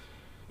because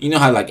you know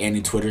how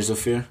Annie Twitter's a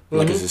fear,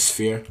 is a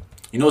sphere.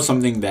 You know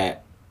something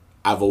that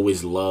I've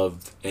always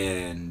loved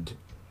and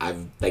I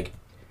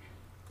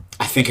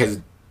think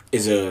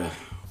is a,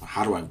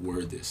 how do I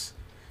word this?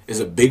 Is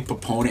a big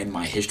proponent in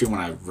my history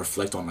when I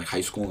reflect on high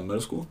school and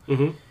middle school.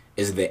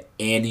 Is the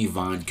Annie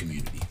Vine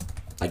community,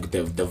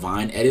 the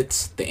Vine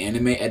edits, the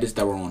anime edits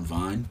that were on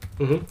Vine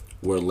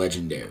were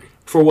legendary.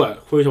 For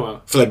what? What are you talking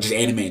about? For just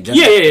anime in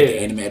general. Yeah.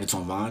 The anime edits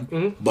on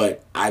Vine.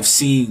 But I've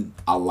seen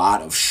a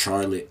lot of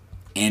Charlotte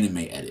anime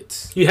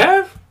edits. You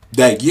have?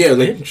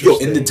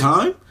 In the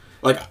time,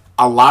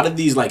 a lot of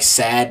these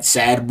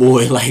sad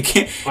boy Are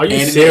you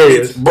anime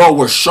serious? edits, bro,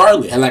 were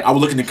Charlotte. And I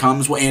would look in the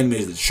comments, what anime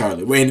is this?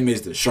 Charlotte. What anime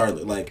is this?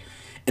 Charlotte.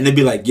 And they'd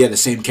be the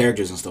same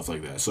characters and stuff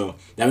like that. So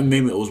that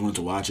made me always want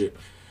to watch it.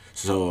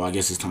 So I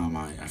guess it's time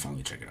I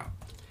finally check it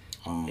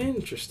out.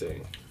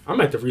 Interesting. I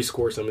might have to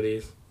rescore some of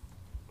these.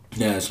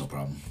 Yeah, that's no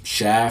problem.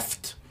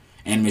 Shaft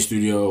Anime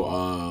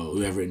studio,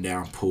 we have written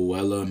down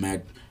Puella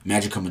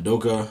Magica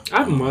Madoka. I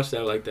haven't watched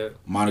that like that.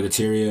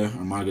 Monogatari or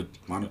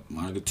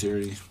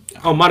Monogatari.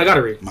 Oh,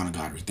 Monogatari.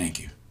 Monogatari, thank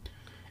you.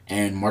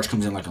 And March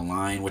Comes In Like a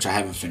Lion, which I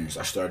haven't finished.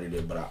 I started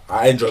it, but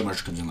I enjoyed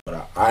March Comes In.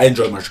 I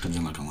enjoyed March Comes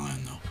In Like a Lion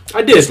though.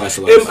 I did.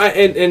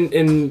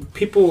 And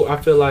people I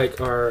feel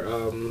like are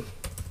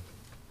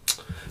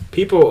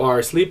people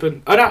are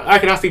sleeping. I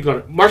cannot sleep on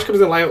it. March Comes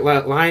In Like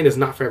a Lion is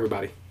not for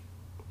everybody.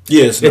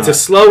 Yeah, it's a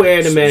slow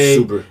anime.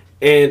 Super.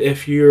 And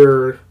if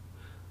you're,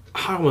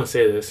 how do I want to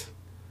say this?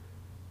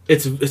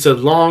 It's a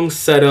long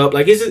setup.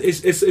 Like it's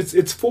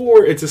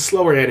a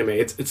slower anime.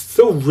 It's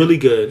still really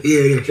good.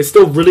 Yeah. It's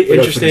still really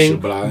interesting.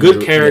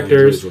 Good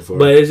characters,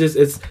 but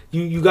it's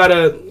you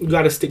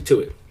gotta stick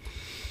to it.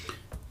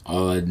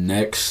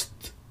 Next,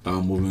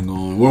 moving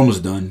on. We're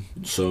almost done.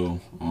 So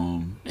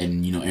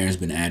and Aaron's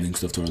been adding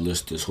stuff to our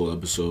list this whole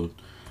episode.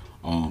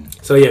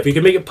 So yeah, if you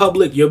can make it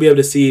public, you'll be able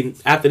to see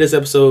after this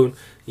episode.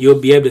 You'll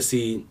be able to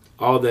see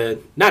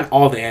not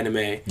all the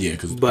anime. Yeah,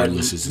 because our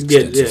list is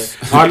extensive.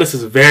 Yeah. Our list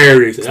is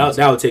very extensive.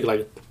 That would take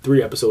like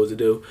 3 episodes to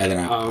do. And then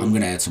I'm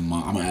gonna add some.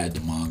 I'm gonna add the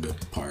manga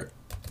part.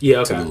 Yeah.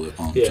 Okay.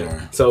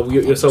 Yeah. So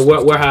you'll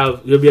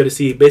be able to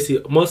see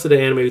basically most of the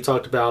anime we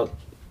talked about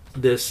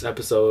this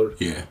episode.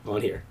 Yeah.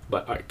 On here,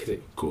 but all right,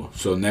 continue. Cool.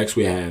 So next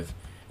we have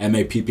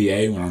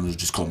MAPPA, when I was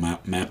just called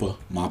Mappa.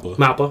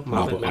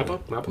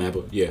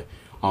 Yeah.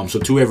 So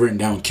 2 have written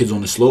down Kids on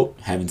the Slope.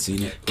 Haven't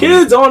seen it.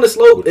 Kids on the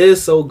Slope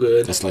is so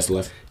good. That's Slice of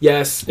Life.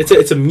 Yes,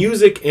 it's a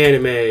music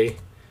anime, and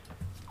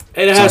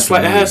it has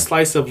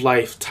slice of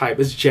life type.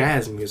 It's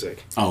jazz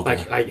music. Oh,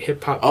 okay. like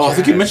hip hop. Oh, jazz. I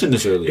think you mentioned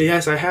this earlier.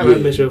 Yes, I have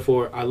mentioned it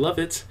before. I love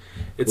it.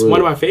 It's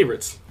one of my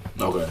favorites.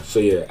 Okay, so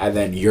yeah, and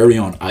then Yuri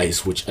on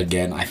Ice, which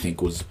again I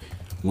think was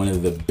one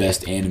of the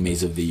best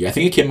animes of the year. I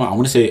think it came out. I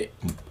want to say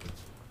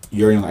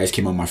Yuri on Ice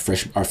came out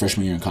our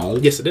freshman year in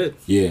college. Yes, it did.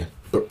 Yeah.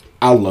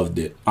 I loved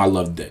it.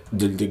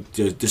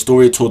 The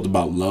story told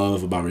about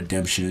love, about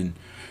redemption,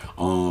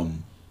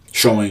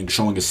 showing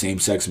a same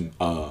sex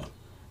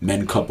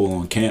men couple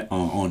on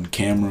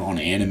camera on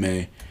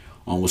anime,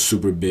 was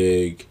super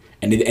big,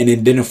 and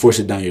it didn't force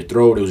it down your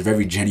throat. It was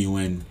very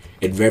genuine.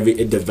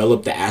 It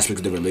developed the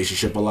aspects of the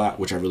relationship a lot,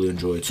 which I really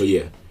enjoyed. So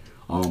yeah.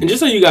 And just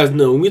so you guys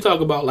know, when we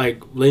talk about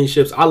like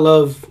relationships, I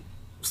love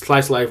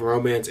slice of life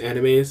romance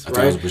animes,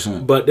 right?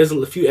 1,000%. But there's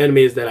a few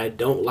animes that I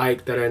don't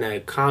like that are in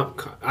that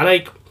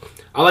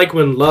I like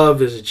when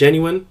love is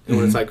genuine and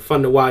when it's like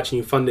fun to watch and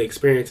you fun to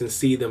experience and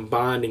see them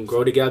bond and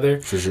grow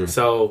together. For sure.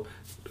 So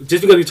just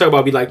because we talk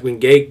about when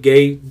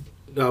gay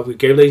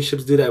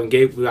relationships do that, when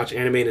we watch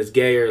anime and it's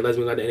gay or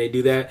lesbian and they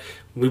do that,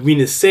 we mean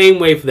the same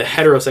way for the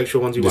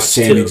heterosexual ones we watch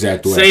too.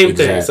 Exact way. Same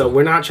thing. So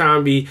we're not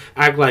trying to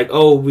act like,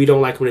 oh, we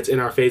don't like when it's in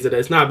our face.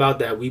 It's not about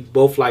that. We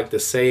both like the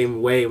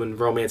same way when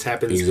romance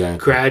happens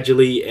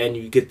gradually, and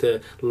you get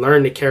to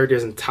learn the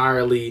characters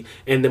entirely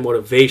and the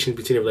motivations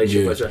between the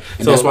relationships. Yeah.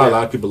 And that's why a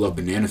lot of people love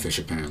Banana Fish,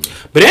 apparently.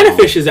 Banana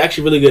Fish is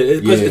actually really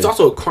good. It's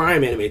also a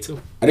crime anime too.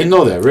 I didn't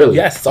know that, really.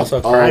 Yes, it's also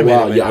a crime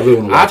anime. Yeah, I really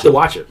want to watch it. I have to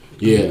watch it.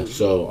 Yeah,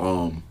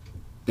 so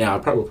I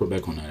probably will put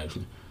back on that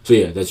actually. So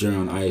yeah, that's Yuri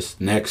on Ice.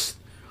 Next,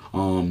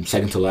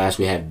 second to last,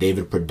 we have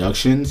David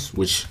Productions,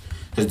 which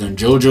has done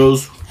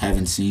JoJo's,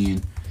 haven't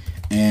seen,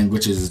 and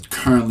which is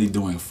currently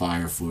doing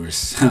Fire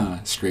Force,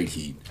 Straight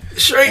Heat.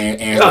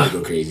 And gonna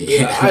go crazy.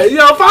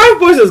 Fire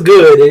Force is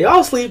good, and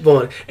y'all sleep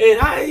on it. And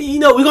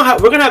we're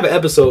gonna have an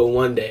episode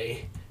one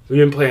day. We've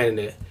been planning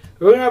it.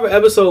 We're gonna have an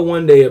episode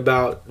one day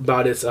about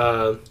its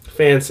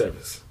fan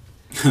service.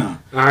 All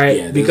right,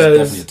 yeah, because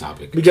definitely a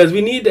topic. Because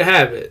we need to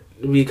have it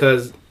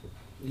because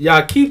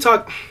y'all keep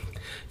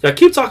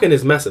talking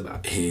this mess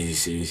about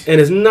it. And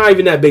it's not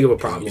even that big of a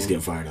problem. He's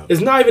getting fired up.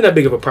 It's not even that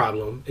big of a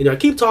problem. And y'all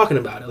keep talking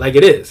about it like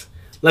it is.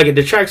 Like it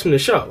detracts from the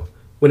show.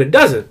 When it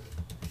doesn't.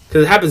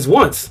 Because it happens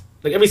once.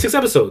 Like every 6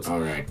 episodes. All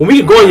right. When we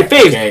can go on your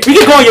faves. Okay. We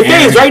can go on your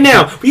faves right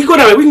now. We can go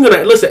down. We can go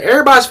down. Listen,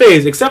 everybody's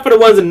faves, except for the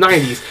ones in the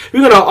 90s.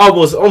 We're going to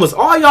almost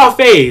all y'all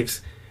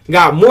faves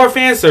got more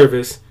fan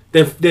service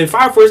than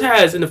Fire Force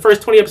has in the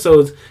first 20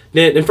 episodes,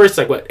 than first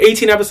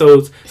 18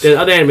 episodes than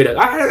other anime. And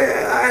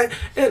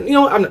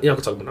I'm not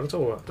gonna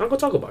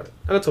talk about it.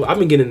 I've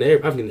been getting there.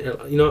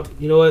 You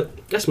know what?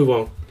 Let's move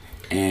on.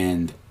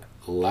 And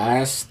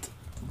last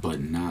but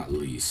not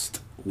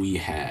least, we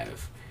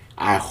have.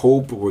 I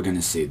hope we're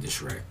gonna say this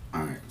right.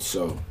 All right,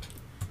 so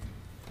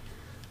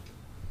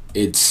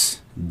it's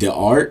the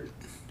art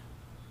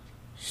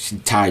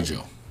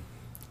Shitaijo.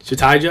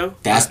 Shitaijo?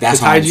 That's Shitaijo?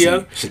 how I'm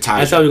saying. Shitaijo.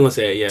 That's how we're gonna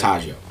say it. Yeah.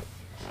 Shitaijo.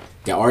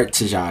 The art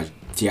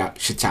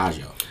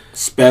Shitaijo.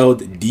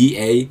 Spelled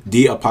D''ART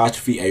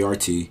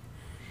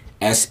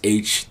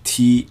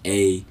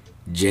SHTAJIO.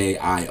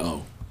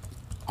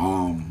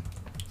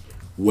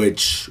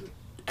 Which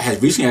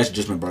has recently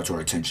just been brought to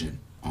our attention.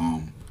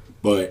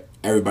 But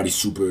everybody's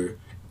super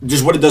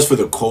just what it does for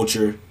the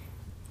culture,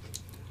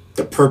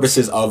 the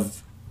purposes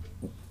of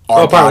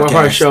our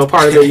podcast.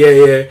 Part of it,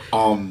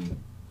 yeah.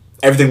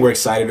 Everything we're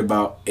excited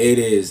about. It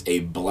is a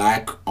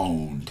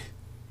Black-owned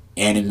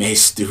anime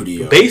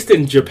studio based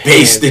in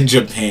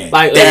Japan.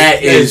 Like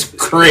that is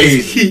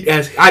crazy.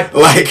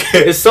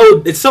 It's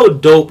so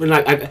dope, and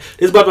like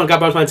this got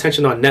my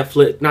attention on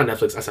Netflix. Not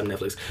Netflix. I said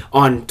Netflix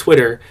on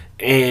Twitter,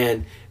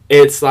 and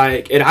it's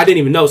like, and I didn't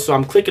even know. So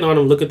I'm clicking on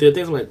them, looking through the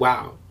things. I'm like,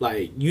 wow.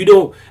 Like you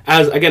don't,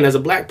 as a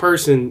black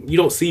person, you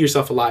don't see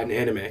yourself a lot in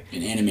anime.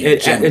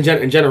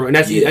 In general, and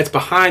that's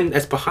behind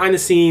the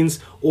scenes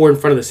or in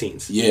front of the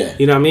scenes. Yeah,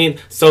 you know what I mean.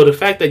 So the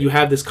fact that you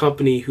have this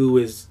company who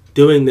is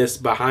doing this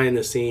behind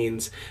the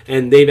scenes,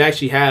 and they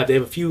have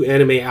a few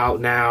anime out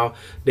now.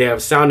 They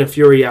have Sound and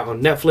Fury out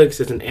on Netflix.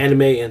 It's an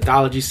anime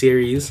anthology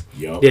series.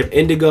 Yep. They have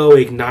Indigo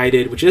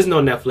Ignited, which isn't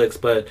on Netflix,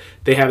 but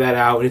they have that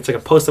out, and it's like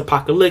a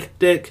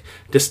post-apocalyptic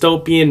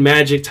dystopian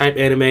magic type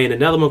anime. And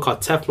another one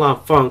called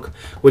Teflon Funk,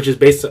 which is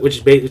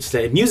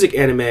a music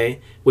anime,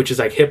 which is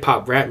like hip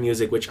hop rap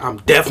music, which I'm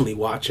definitely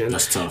watching.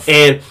 That's tough.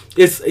 And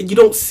you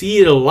don't see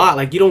it a lot.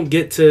 Like you don't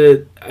get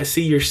to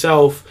see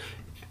yourself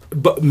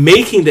but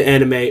making the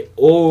anime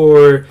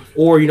or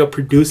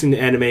producing the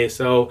anime.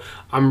 So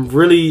I'm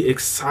really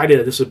excited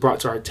that this was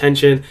brought to our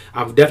attention.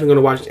 I'm definitely going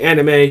to watch the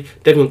anime.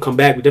 Definitely going to come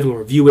back. We definitely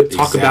going to review it,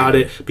 talk about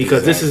it,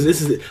 because this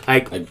is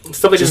like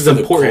stuff like this is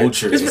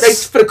important.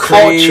 It's for the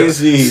culture.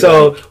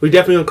 So we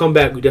definitely going to come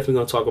back. We definitely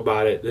going to talk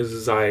about it. This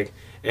is like,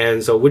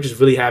 and so we're just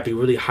really happy,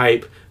 really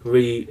hype,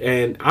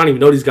 and I don't even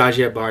know these guys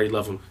yet, but I already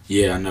love them.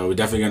 Yeah, I know. We're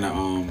definitely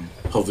gonna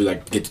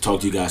hopefully get to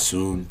talk to you guys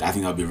soon. I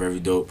think that'll be very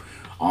dope.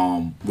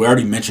 We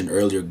already mentioned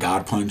earlier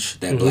God Punch,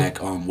 that black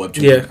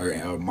webtoon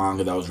or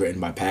manga that was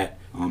written by Pat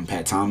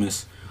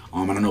Thomas.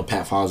 I don't know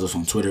Pat follows us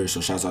on Twitter,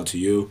 so shouts out to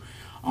you.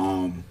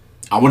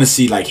 I want to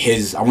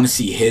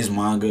see his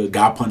manga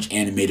God Punch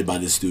animated by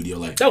this studio.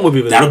 Like that'll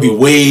be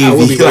wavy. Or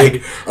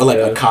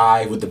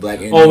Akai with the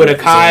black anime. Oh, with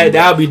Akai,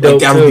 that'll be dope.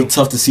 That would be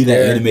tough to see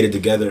that animated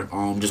together.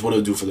 Just what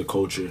it'll do for the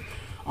culture.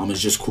 It's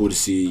just cool to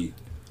see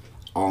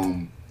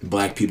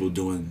black people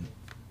doing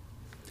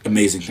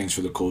amazing things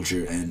for the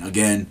culture. And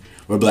again,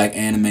 we're black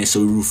anime, so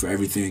we root for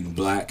everything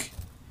black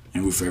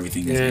and root for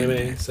everything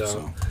anime.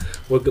 So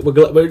we're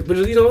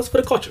it's for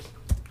the culture.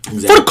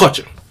 Exactly. For the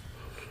culture.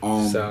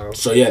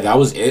 So yeah, that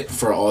was it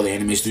for all the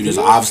anime studios.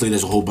 Obviously,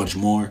 there's a whole bunch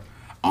more.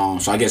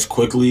 So I guess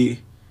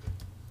quickly,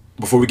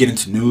 before we get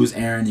into news,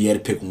 Aaron, you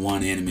had to pick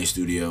one anime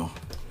studio.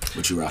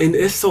 What you rock? And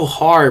it's so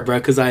hard, bro,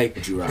 because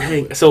like,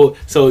 dang, so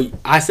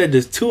I said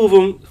there's two of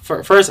them.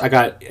 First, I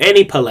got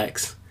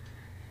Aniplex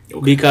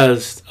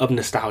because of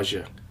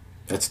nostalgia.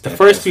 That's the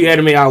first few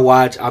anime I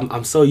watch.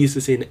 I'm so used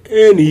to seeing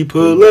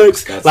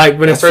Aniplex, like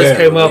when it first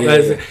came up.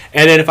 And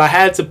then if I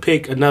had to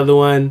pick another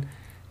one,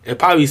 it'd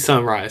probably be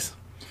Sunrise.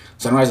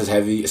 Sunrise is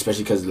heavy,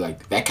 especially because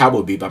like that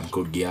Cowboy Bebop and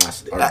Code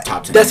Geass are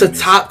top 10. That's animes. A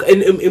top,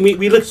 and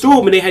we looked through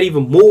them and they had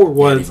even more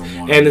ones.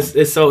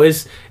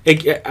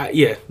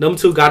 Number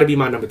two got to be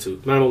my number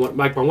two. My number one,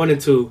 like my 1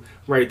 and 2,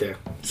 right there.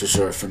 For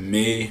sure. For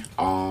me,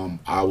 I'm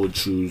gonna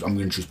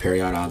choose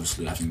Period.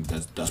 Obviously, I think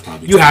that's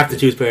probably. You have to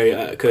choose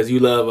Period because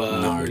you love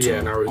Naruto.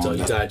 Yeah, Naruto.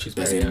 You gotta choose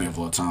Period. Best anime of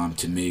all time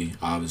to me,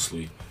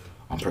 obviously,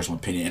 on personal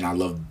opinion, and I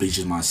love Bleach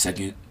is my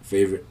second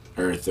favorite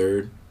or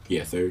third.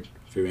 Yeah, third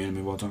favorite anime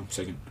of all time.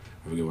 Second.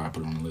 I forget where I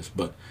put it on the list,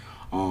 but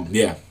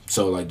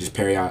so like just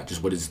Period,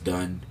 just what it's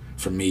done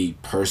for me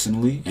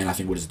personally, and I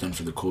think what it's done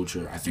for the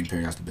culture. I think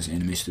Period's the best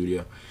anime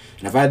studio,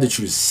 and if I had to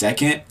choose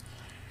second,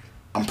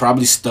 I'm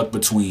probably stuck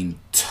between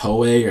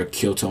Toei or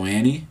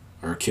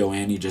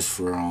KyoAni, just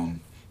for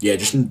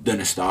just the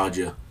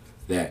nostalgia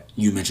that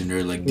you mentioned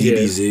earlier, like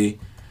DBZ,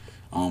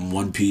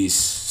 One Piece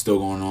still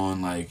going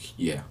on,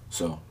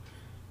 so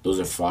those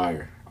are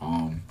fire.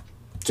 So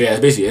that's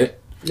basically it.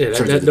 Yeah,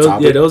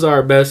 those are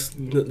our best.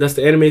 That's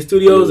the anime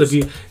studios. If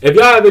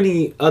y'all have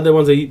any other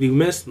ones that you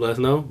missed, let us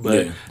know.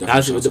 But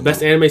that's the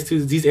best anime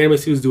studios. These anime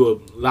studios do a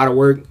lot of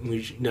work.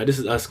 This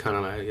is us kind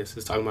of like, I guess,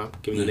 just talking about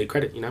giving them their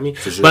credit. You know what I mean?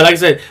 Sure. But like I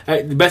said,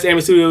 the best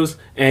anime studios,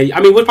 and I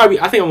mean, I'll probably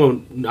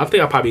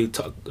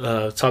talk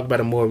about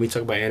it more when we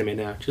talk about anime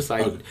now. Just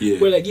like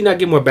we're like,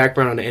 get more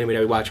background on the anime that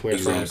we watch, where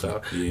it's from.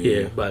 So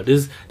but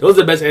those are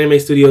the best anime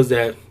studios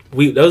that.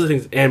 Those are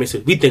things anime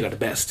studios we think are the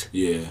best.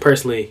 Yeah.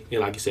 Personally,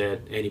 like you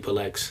said,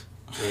 Aniplex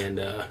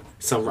and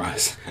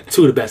Sunrise,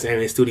 two of the best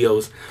anime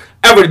studios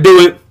ever to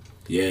do it.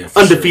 Yeah.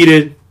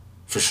 Undefeated.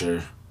 For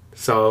sure.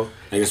 So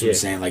I guess what I'm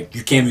saying, like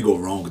you can't even go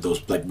wrong with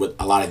those. Like with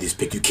a lot of these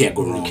picks, you can't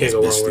go wrong with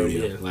this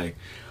studio.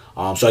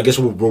 So I guess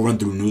we'll run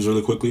through news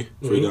really quickly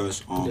for you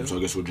guys. So I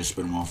guess we'll just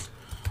spin them off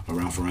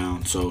round for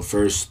round. So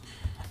first,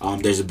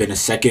 there's been a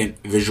second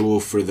visual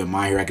for the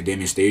My Hero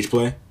Academia stage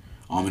play.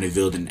 And it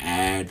revealed an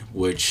ad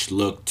which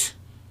looked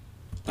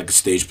like a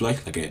stage play,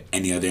 like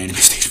any other anime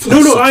stage play.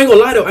 No, I ain't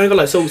gonna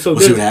lie. So we'll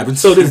see what happens.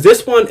 So there's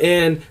this one,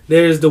 and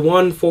there's the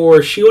one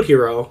for Shield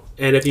Hero,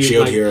 and if you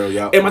Shield Hero,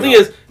 yeah. And my thing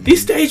is,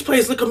 these stage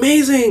plays look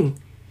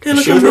amazing. They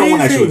look Shield amazing. Hero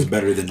one actually looks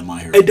better than the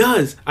My Hero. It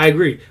does. I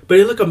agree, but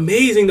it look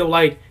amazing though.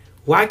 Like,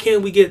 why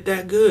can't we get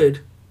that good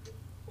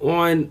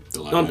in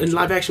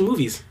live action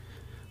movies?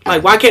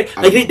 Like, why can't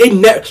they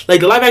never like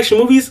the live action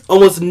movies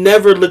almost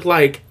never look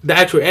like the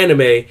actual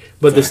anime,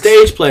 but the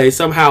stage play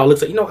somehow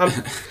looks like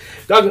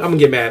I'm gonna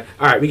get mad.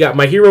 All right, we got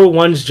My Hero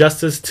 1's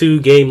Justice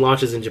 2 game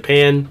launches in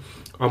Japan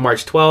on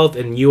March 12th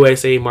and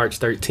USA March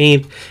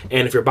 13th.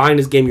 And if you're buying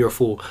this game, you're a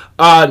fool.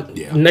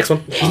 Next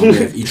one. We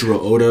have Ichiro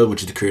Oda,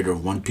 which is the creator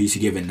of One Piece. He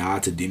gave a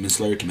nod to Demon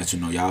Slayer, Kimetsu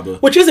no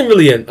Yaiba. Which isn't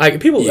really in like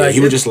people. Yeah, like, he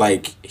was just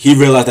like he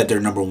realized that they're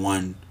number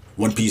one.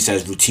 One Piece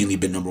has routinely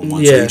been number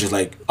one, so he was just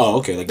like, oh,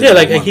 okay, like yeah,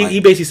 like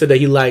he basically said that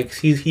he likes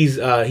he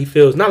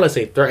feels not, let's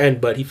say threatened,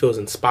 but he feels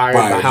inspired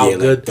by how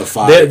good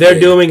they're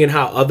doing and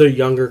how other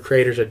younger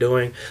creators are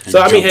doing. And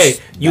so I mean, hey,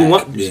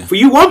 for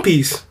you One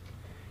Piece.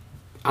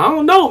 I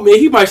don't know, man.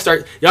 He might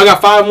start. Y'all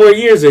got 5 more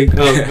years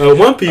of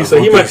One Piece, so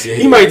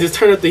he might just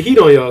turn up the heat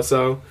on y'all.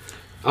 So,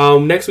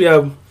 next we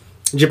have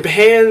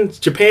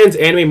Japan's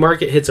anime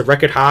market hits a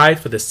record high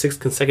for the 6th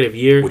consecutive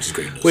year, which is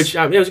great news.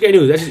 It's great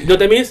news. You know what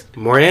that means?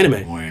 More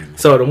anime. More anime.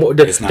 So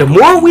the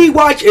more we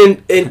watch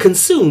and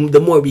consume, the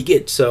more we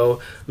get. So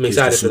I'm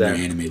excited for that.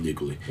 Anime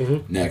legally.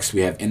 Mm-hmm. Next,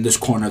 we have In This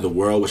Corner of the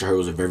World, which I heard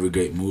was a very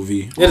great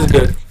movie. It is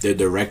good. The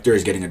director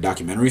is getting a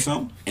documentary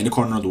film. In the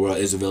Corner of the World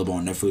is available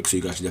on Netflix, so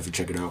you guys should definitely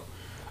check it out.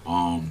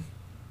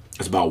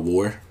 It's about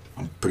war.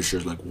 I'm pretty sure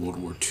it's like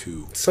World War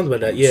II. Something like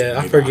that. Yeah,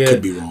 I forget. I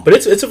could be wrong. But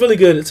it's a really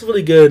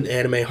good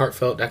anime,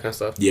 heartfelt, that kind of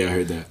stuff. Yeah, I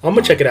heard that. I'm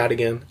gonna check it out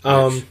again.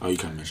 You kind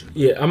of mentioned it.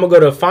 Yeah, I'm gonna go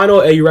to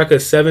Final Eureka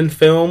 7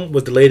 film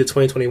was delayed to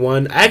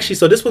 2021. Actually,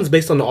 so this one's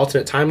based on the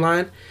alternate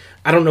timeline.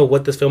 I don't know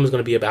what this film is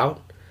gonna be about.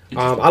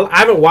 I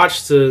haven't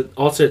watched the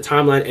alternate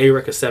timeline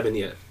Eureka 7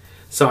 yet.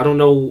 So I don't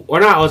know, or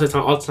not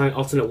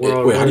alternate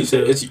world. Wait, how do you say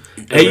it? It's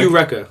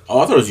Eureka.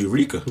 Oh, I thought it was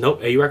Eureka.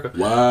 Nope, Eureka.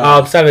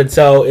 Wow. 7.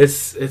 So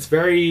it's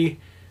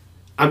very.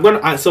 I'm gonna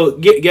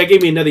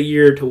gave me another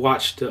year to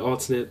watch the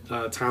alternate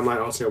timeline,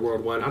 alternate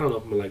world 1. I don't know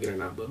if I'm gonna like it or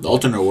not, but the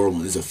alternate world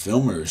 1 is a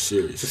film or a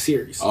series? It's a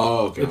series.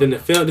 Oh, okay. But then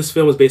this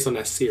film is based on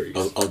that series.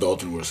 Oh, the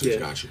alternate world series.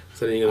 Yeah. Gotcha.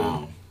 So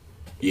then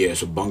yeah,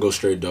 so Bungo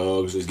Stray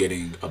Dogs is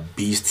getting a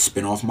Beast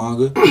spin-off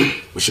manga,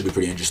 which should be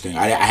pretty interesting.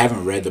 I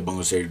haven't read the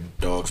Bungo Stray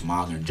Dogs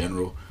manga in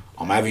general.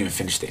 I haven't even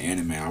finished the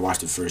anime. I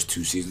watched the first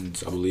 2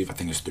 seasons, I believe. I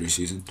think it's 3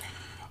 seasons.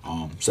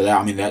 So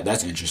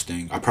that's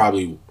interesting. I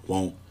probably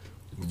won't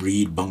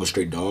read Bungo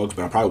Stray Dogs,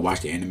 but I'll probably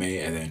watch the anime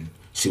and then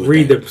see what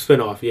the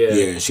spinoff. Yeah.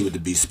 Yeah, see what the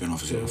Beast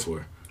spinoff is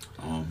for.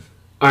 All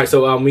right,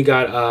 so we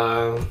got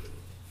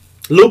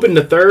Lupin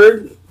the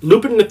Third.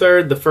 Lupin the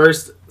Third, the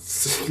first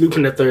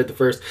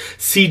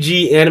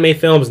CG anime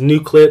film's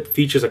new clip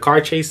features a car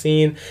chase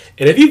scene.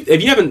 And if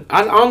you haven't,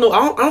 I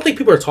don't think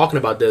people are talking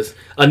about this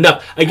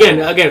enough. Again,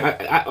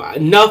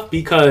 enough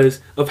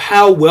because of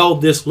how well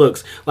this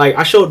looks. Like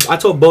I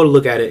told Bo to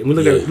look at it, and we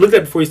looked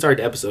at it before we started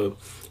the episode,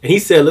 and he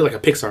said it looked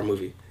like a Pixar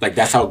movie. Like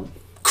that's how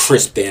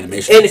crisp the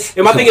animation is.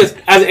 And my thing is,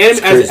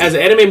 as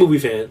an anime movie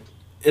fan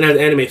and as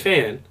an anime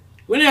fan,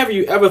 whenever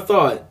you ever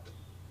thought,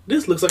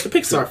 this looks like a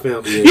Pixar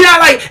film. Yeah. You know,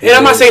 like, and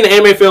I'm not saying the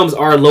anime films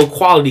are low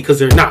quality because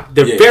they're not.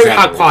 They're very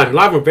high quality. A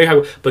lot of them are very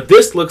high. But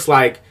this looks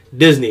like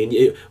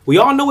Disney. We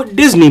all know what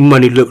Disney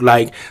money look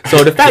like.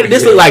 So the fact that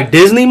this look like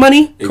Disney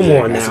money, come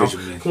on now.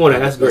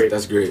 That's great.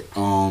 That's great.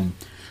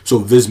 So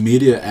Viz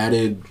Media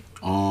added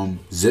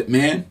Zip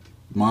Man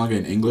manga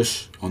in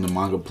English on the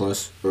Manga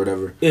Plus or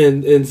whatever.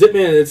 And Zip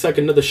Man, it's like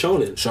another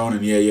shonen.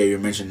 Yeah, you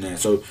mentioned that.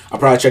 So I'll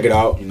probably check it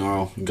out. You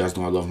know, you guys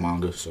know I love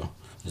manga, so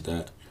there's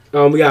that.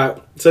 We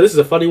got, so this is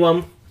a funny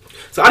one.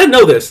 So I didn't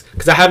know this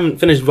because I haven't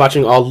finished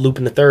watching all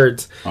Lupin the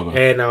Thirds.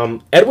 Okay.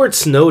 And Edward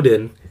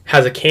Snowden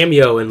has a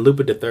cameo in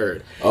Lupin the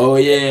Third. Oh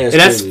yeah, and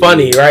that's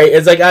funny, right?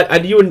 It's like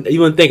you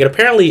wouldn't think. And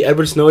apparently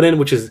Edward Snowden,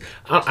 which is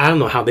I don't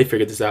know how they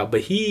figured this out,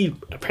 but he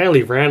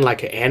apparently ran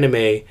like an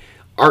anime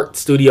art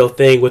studio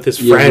thing with his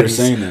friends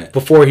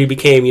before he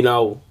became,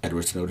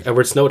 Edward Snowden.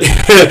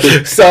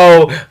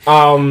 So,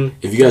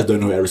 if you guys don't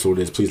know who Edward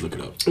Snowden is, please look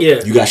it up.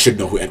 Yeah, you guys should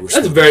know who Edward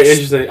Snowden is. That's very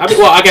interesting.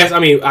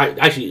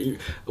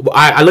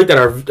 I looked at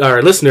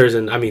our listeners,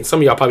 and some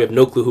of y'all probably have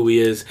no clue who he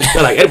is.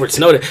 They're like, Edward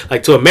Snowden.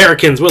 Like, to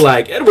Americans, we're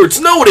like, Edward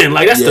Snowden.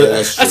 Like,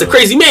 that's a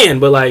crazy man.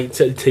 But like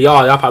to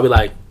y'all probably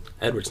like,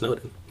 Edward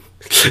Snowden.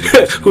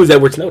 Who's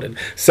Edward Snowden?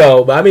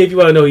 So, but if you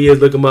want to know who he is,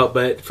 look him up.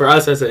 But for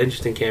us, that's an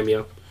interesting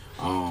cameo.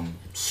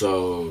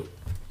 So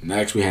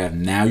next we have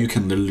Now You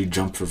Can Literally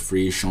Jump for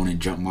Free Shonen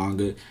Jump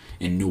manga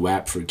and new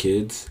app for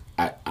kids.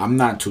 I'm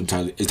not too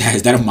entirely.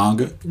 Is that a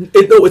manga?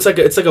 No, it's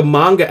like a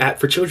manga app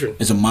for children.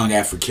 It's a manga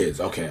app for kids.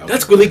 Okay.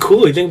 That's really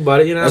cool. You think about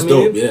it. You know that's what I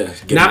mean? Dope.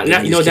 Yeah.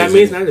 Now you know what that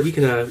means. Now that we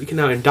can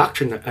now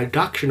indoctrinate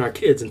our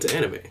kids into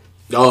anime.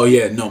 Oh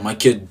yeah, no, my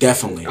kid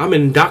definitely. I'm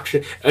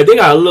indoctrinated. They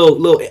got a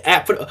little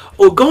app for.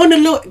 Go on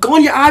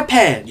your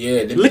iPad.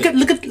 Yeah. Look at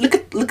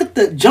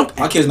the jump.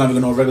 My kid's not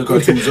even gonna know what regular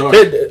cartoons are.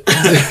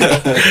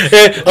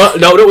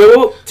 No,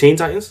 wait. Teen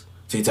Titans,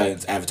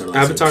 Avatar,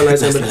 Last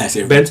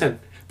Airbender, Ben 10.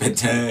 Ben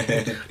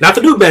 10. Not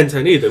the new Ben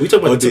 10 either. We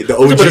talking about the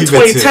OG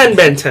 2010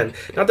 Ben 10.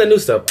 Not that new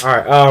stuff. All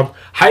right.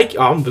 Haikyuu.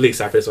 I'm really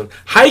excited for this one.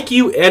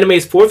 Haikyuu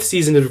anime's 4th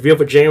season is revealed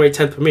for January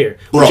 10th premiere.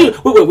 Bro.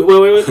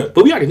 Wait.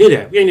 But we already knew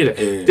that.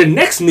 Yeah. The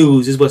next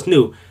news is what's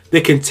new.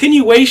 The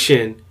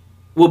continuation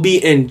will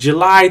be in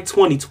July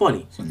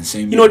 2020. So in the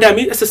same year. You know what that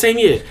means? That's the same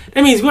year.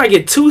 That means we're going to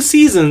get 2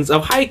 seasons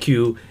of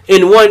Haikyuu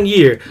in 1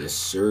 year. Yes,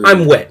 sir.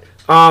 I'm wet.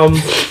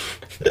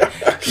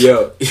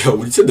 Yo,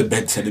 when you said the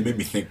Ben 10, it made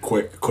me think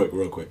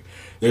real quick.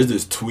 There's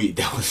this tweet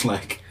that was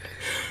like,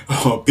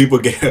 it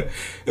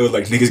was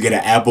like niggas get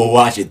an Apple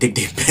Watch and think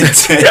they Ben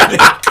 10.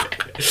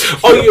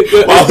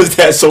 Why was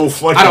that so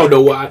funny? I don't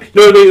know why.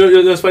 No,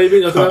 that's funny.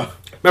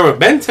 Remember,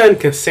 Ben 10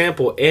 can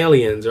sample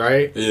aliens,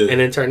 right? Yeah. And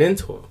then turn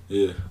into them.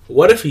 Yeah.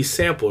 What if he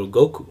sampled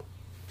Goku?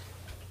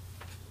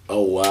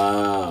 Oh,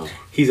 wow.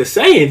 He's a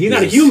Saiyan. He's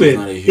not a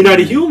human. He's not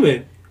a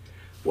human.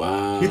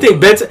 Wow. You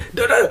think Ben 10...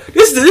 No.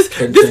 This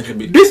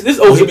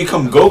Will he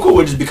become Goku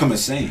or just become a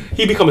Saiyan?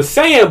 He become a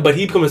Saiyan, but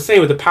he become a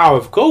Saiyan with the power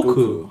of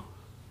Goku.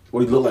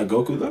 Would he look like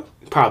Goku, though?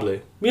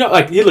 Probably. You know,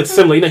 like, he looks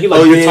similar. You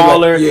know, he's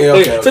taller.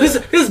 Okay. So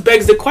this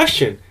begs the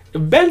question.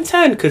 If Ben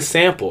 10 could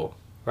sample,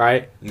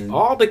 right,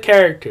 all the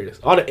characters,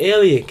 all the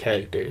alien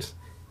characters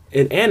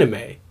in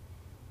anime,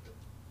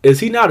 is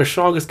he now the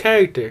strongest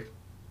character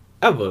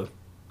ever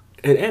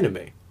in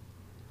anime?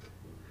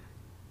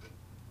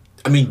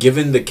 I mean,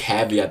 given the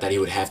caveat that he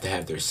would have to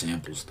have their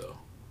samples, though.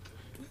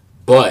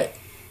 But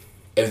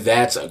if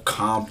that's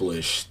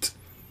accomplished,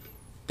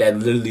 that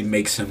literally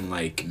makes him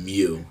like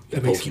Mew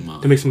in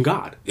Pokemon. That makes him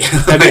God.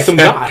 That makes him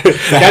God.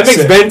 That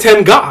makes Ben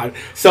 10 God.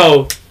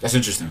 So that's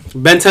interesting.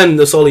 Ben 10,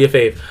 the soul of your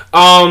fave.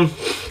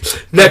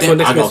 Next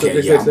one.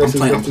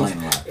 I'm playing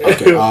a lot.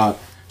 Okay.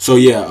 So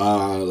yeah,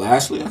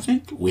 lastly, I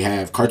think we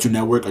have Cartoon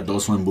Network,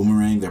 Adult Swim,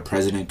 Boomerang. Their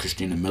president,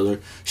 Christina Miller,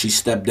 she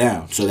stepped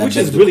down. So that which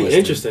is really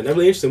interesting. That's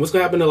really interesting. What's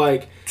gonna happen to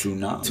like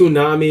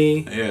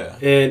Toonami? Yeah.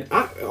 And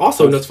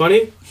also, what's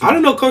funny? I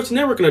don't know. Cartoon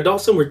Network and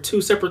Adult Swim were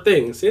two separate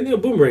things. Same thing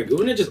with Boomerang.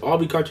 Wouldn't it just all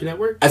be Cartoon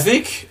Network? I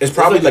think it's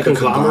probably like a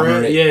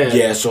conglomerate. Yeah.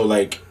 Yeah. So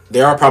like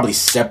they are probably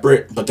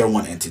separate, but they're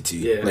one entity.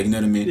 Yeah. Like, you know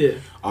what I mean? Yeah.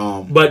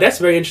 But that's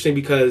very interesting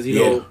because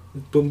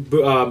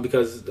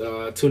because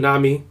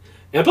Toonami.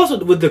 And plus,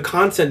 with the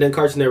content that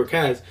Cartoon Network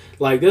has,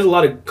 like, there's a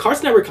lot of...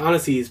 Cartoon Network,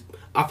 honestly, is,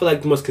 I feel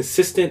like, the most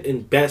consistent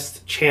and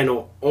best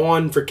channel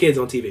for kids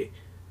on TV.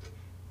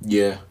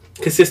 Yeah.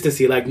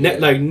 Consistency. Like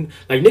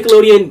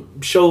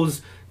Nickelodeon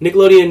shows...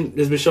 Nickelodeon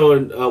has been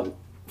showing...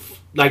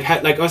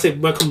 I say,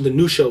 when it comes to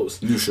new shows.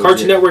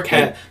 Cartoon Network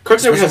has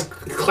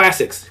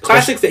classics.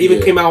 Classics that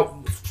even came out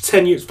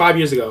 5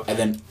 years ago. And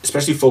then,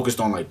 especially focused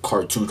on, like,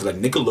 cartoons. Because,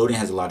 like, Nickelodeon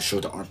has a lot of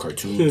shows that aren't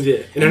cartoons. Yeah,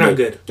 and they're not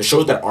good. The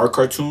shows that are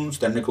cartoons,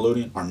 that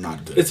Nickelodeon, are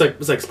not good. It's like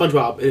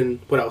SpongeBob and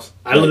what else?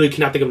 I literally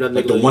cannot think of nothing.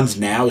 Like, the ones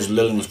now is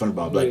literally with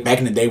SpongeBob. Like, back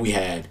in the day, we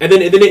had... And then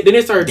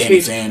they started...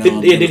 Danny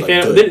Phantom.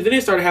 Then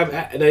they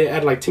started they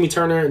had, like, Timmy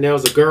Turner, and there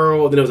was a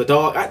girl, then there was a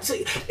dog.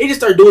 They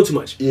just started doing too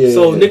much. Yeah.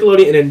 So,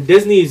 Nickelodeon, and then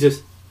Disney is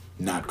just...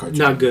 Not cartoons.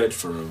 Not good.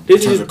 For in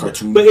terms of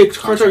cartoons. But it's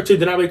cartoons, they're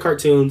not really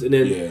cartoons, and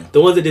then the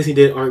ones that Disney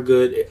did aren't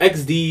good.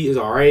 XD is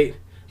alright,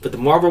 but the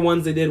Marvel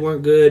ones they did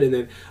weren't good, and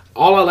then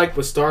all I liked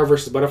was Star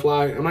vs.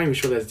 Butterfly. I'm not even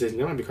sure that's Disney.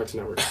 That might be Cartoon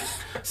Network.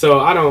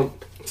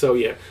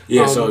 Yeah.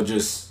 Yeah, so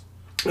just...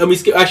 we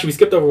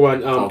skipped over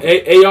one.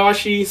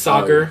 Aoshi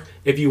Soccer,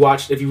 if you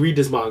read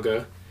this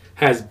manga,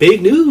 has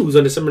big news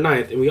on December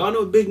 9th, and we all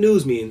know what big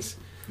news means.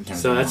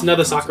 So that's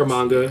another soccer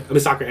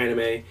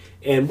anime.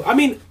 And I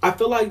mean, I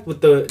feel like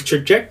with the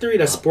trajectory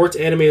that sports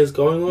anime is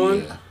going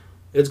on,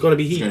 it's going to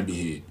be heat. It's going to be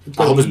heat.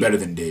 I hope it's better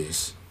than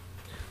Days.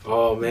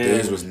 Oh man,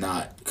 Days was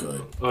not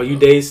good. Oh, you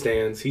Days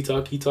stands. He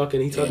talking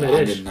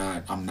that ish.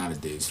 I'm not a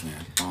Days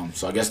fan.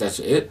 So I guess that's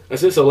it.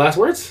 That's it. So last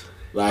words.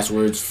 Last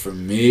words for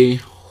me.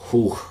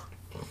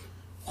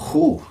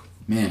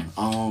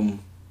 Man.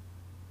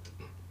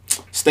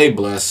 Stay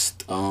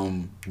blessed.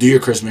 Do your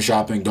Christmas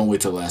shopping. Don't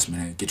wait till the last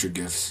minute. Get your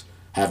gifts.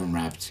 Have them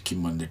wrapped. Keep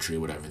them under the tree.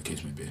 Whatever the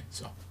case may be.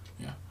 So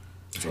yeah.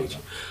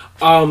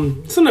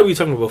 Something that we were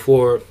talking about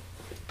before.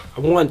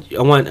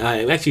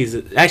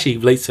 Actually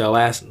relates to the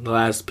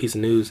last piece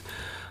of news.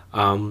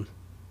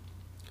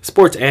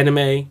 Sports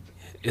anime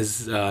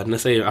is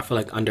let's say I feel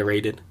like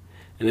underrated,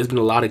 and there's been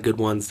a lot of good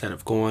ones that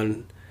have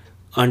gone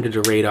under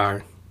the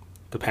radar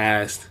the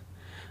past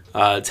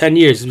 10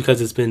 years because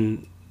it's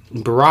been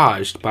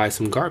barraged by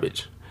some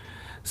garbage.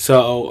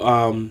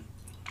 So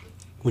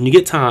when you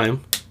get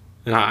time,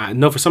 and I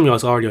know for some of y'all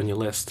it's already on your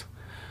list,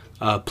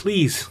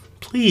 please,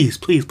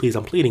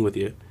 I'm pleading with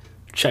you,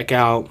 check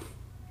out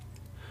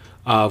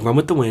Run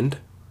with the Wind,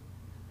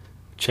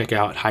 check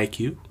out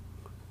Haikyuu,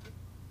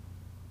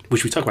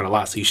 which we talk about a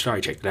lot, so you should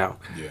already check it out.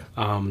 Yeah.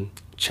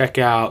 Check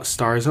out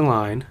Stars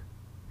Align,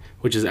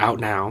 which is out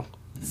now.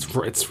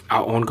 It's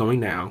out ongoing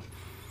now.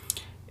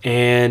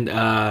 And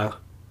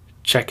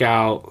check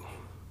out...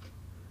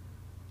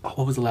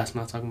 what was the last one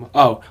I was talking about?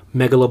 Oh,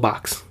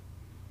 Megalobox.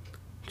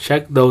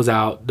 Check those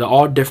out. They're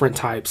all different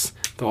types.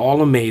 They're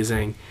all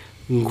amazing.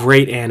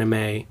 Great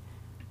anime.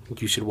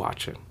 You should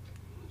watch it.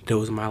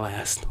 Those are my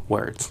last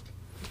words.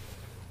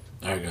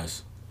 All right,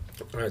 guys.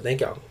 All right,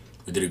 thank y'all.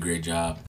 We did a great job.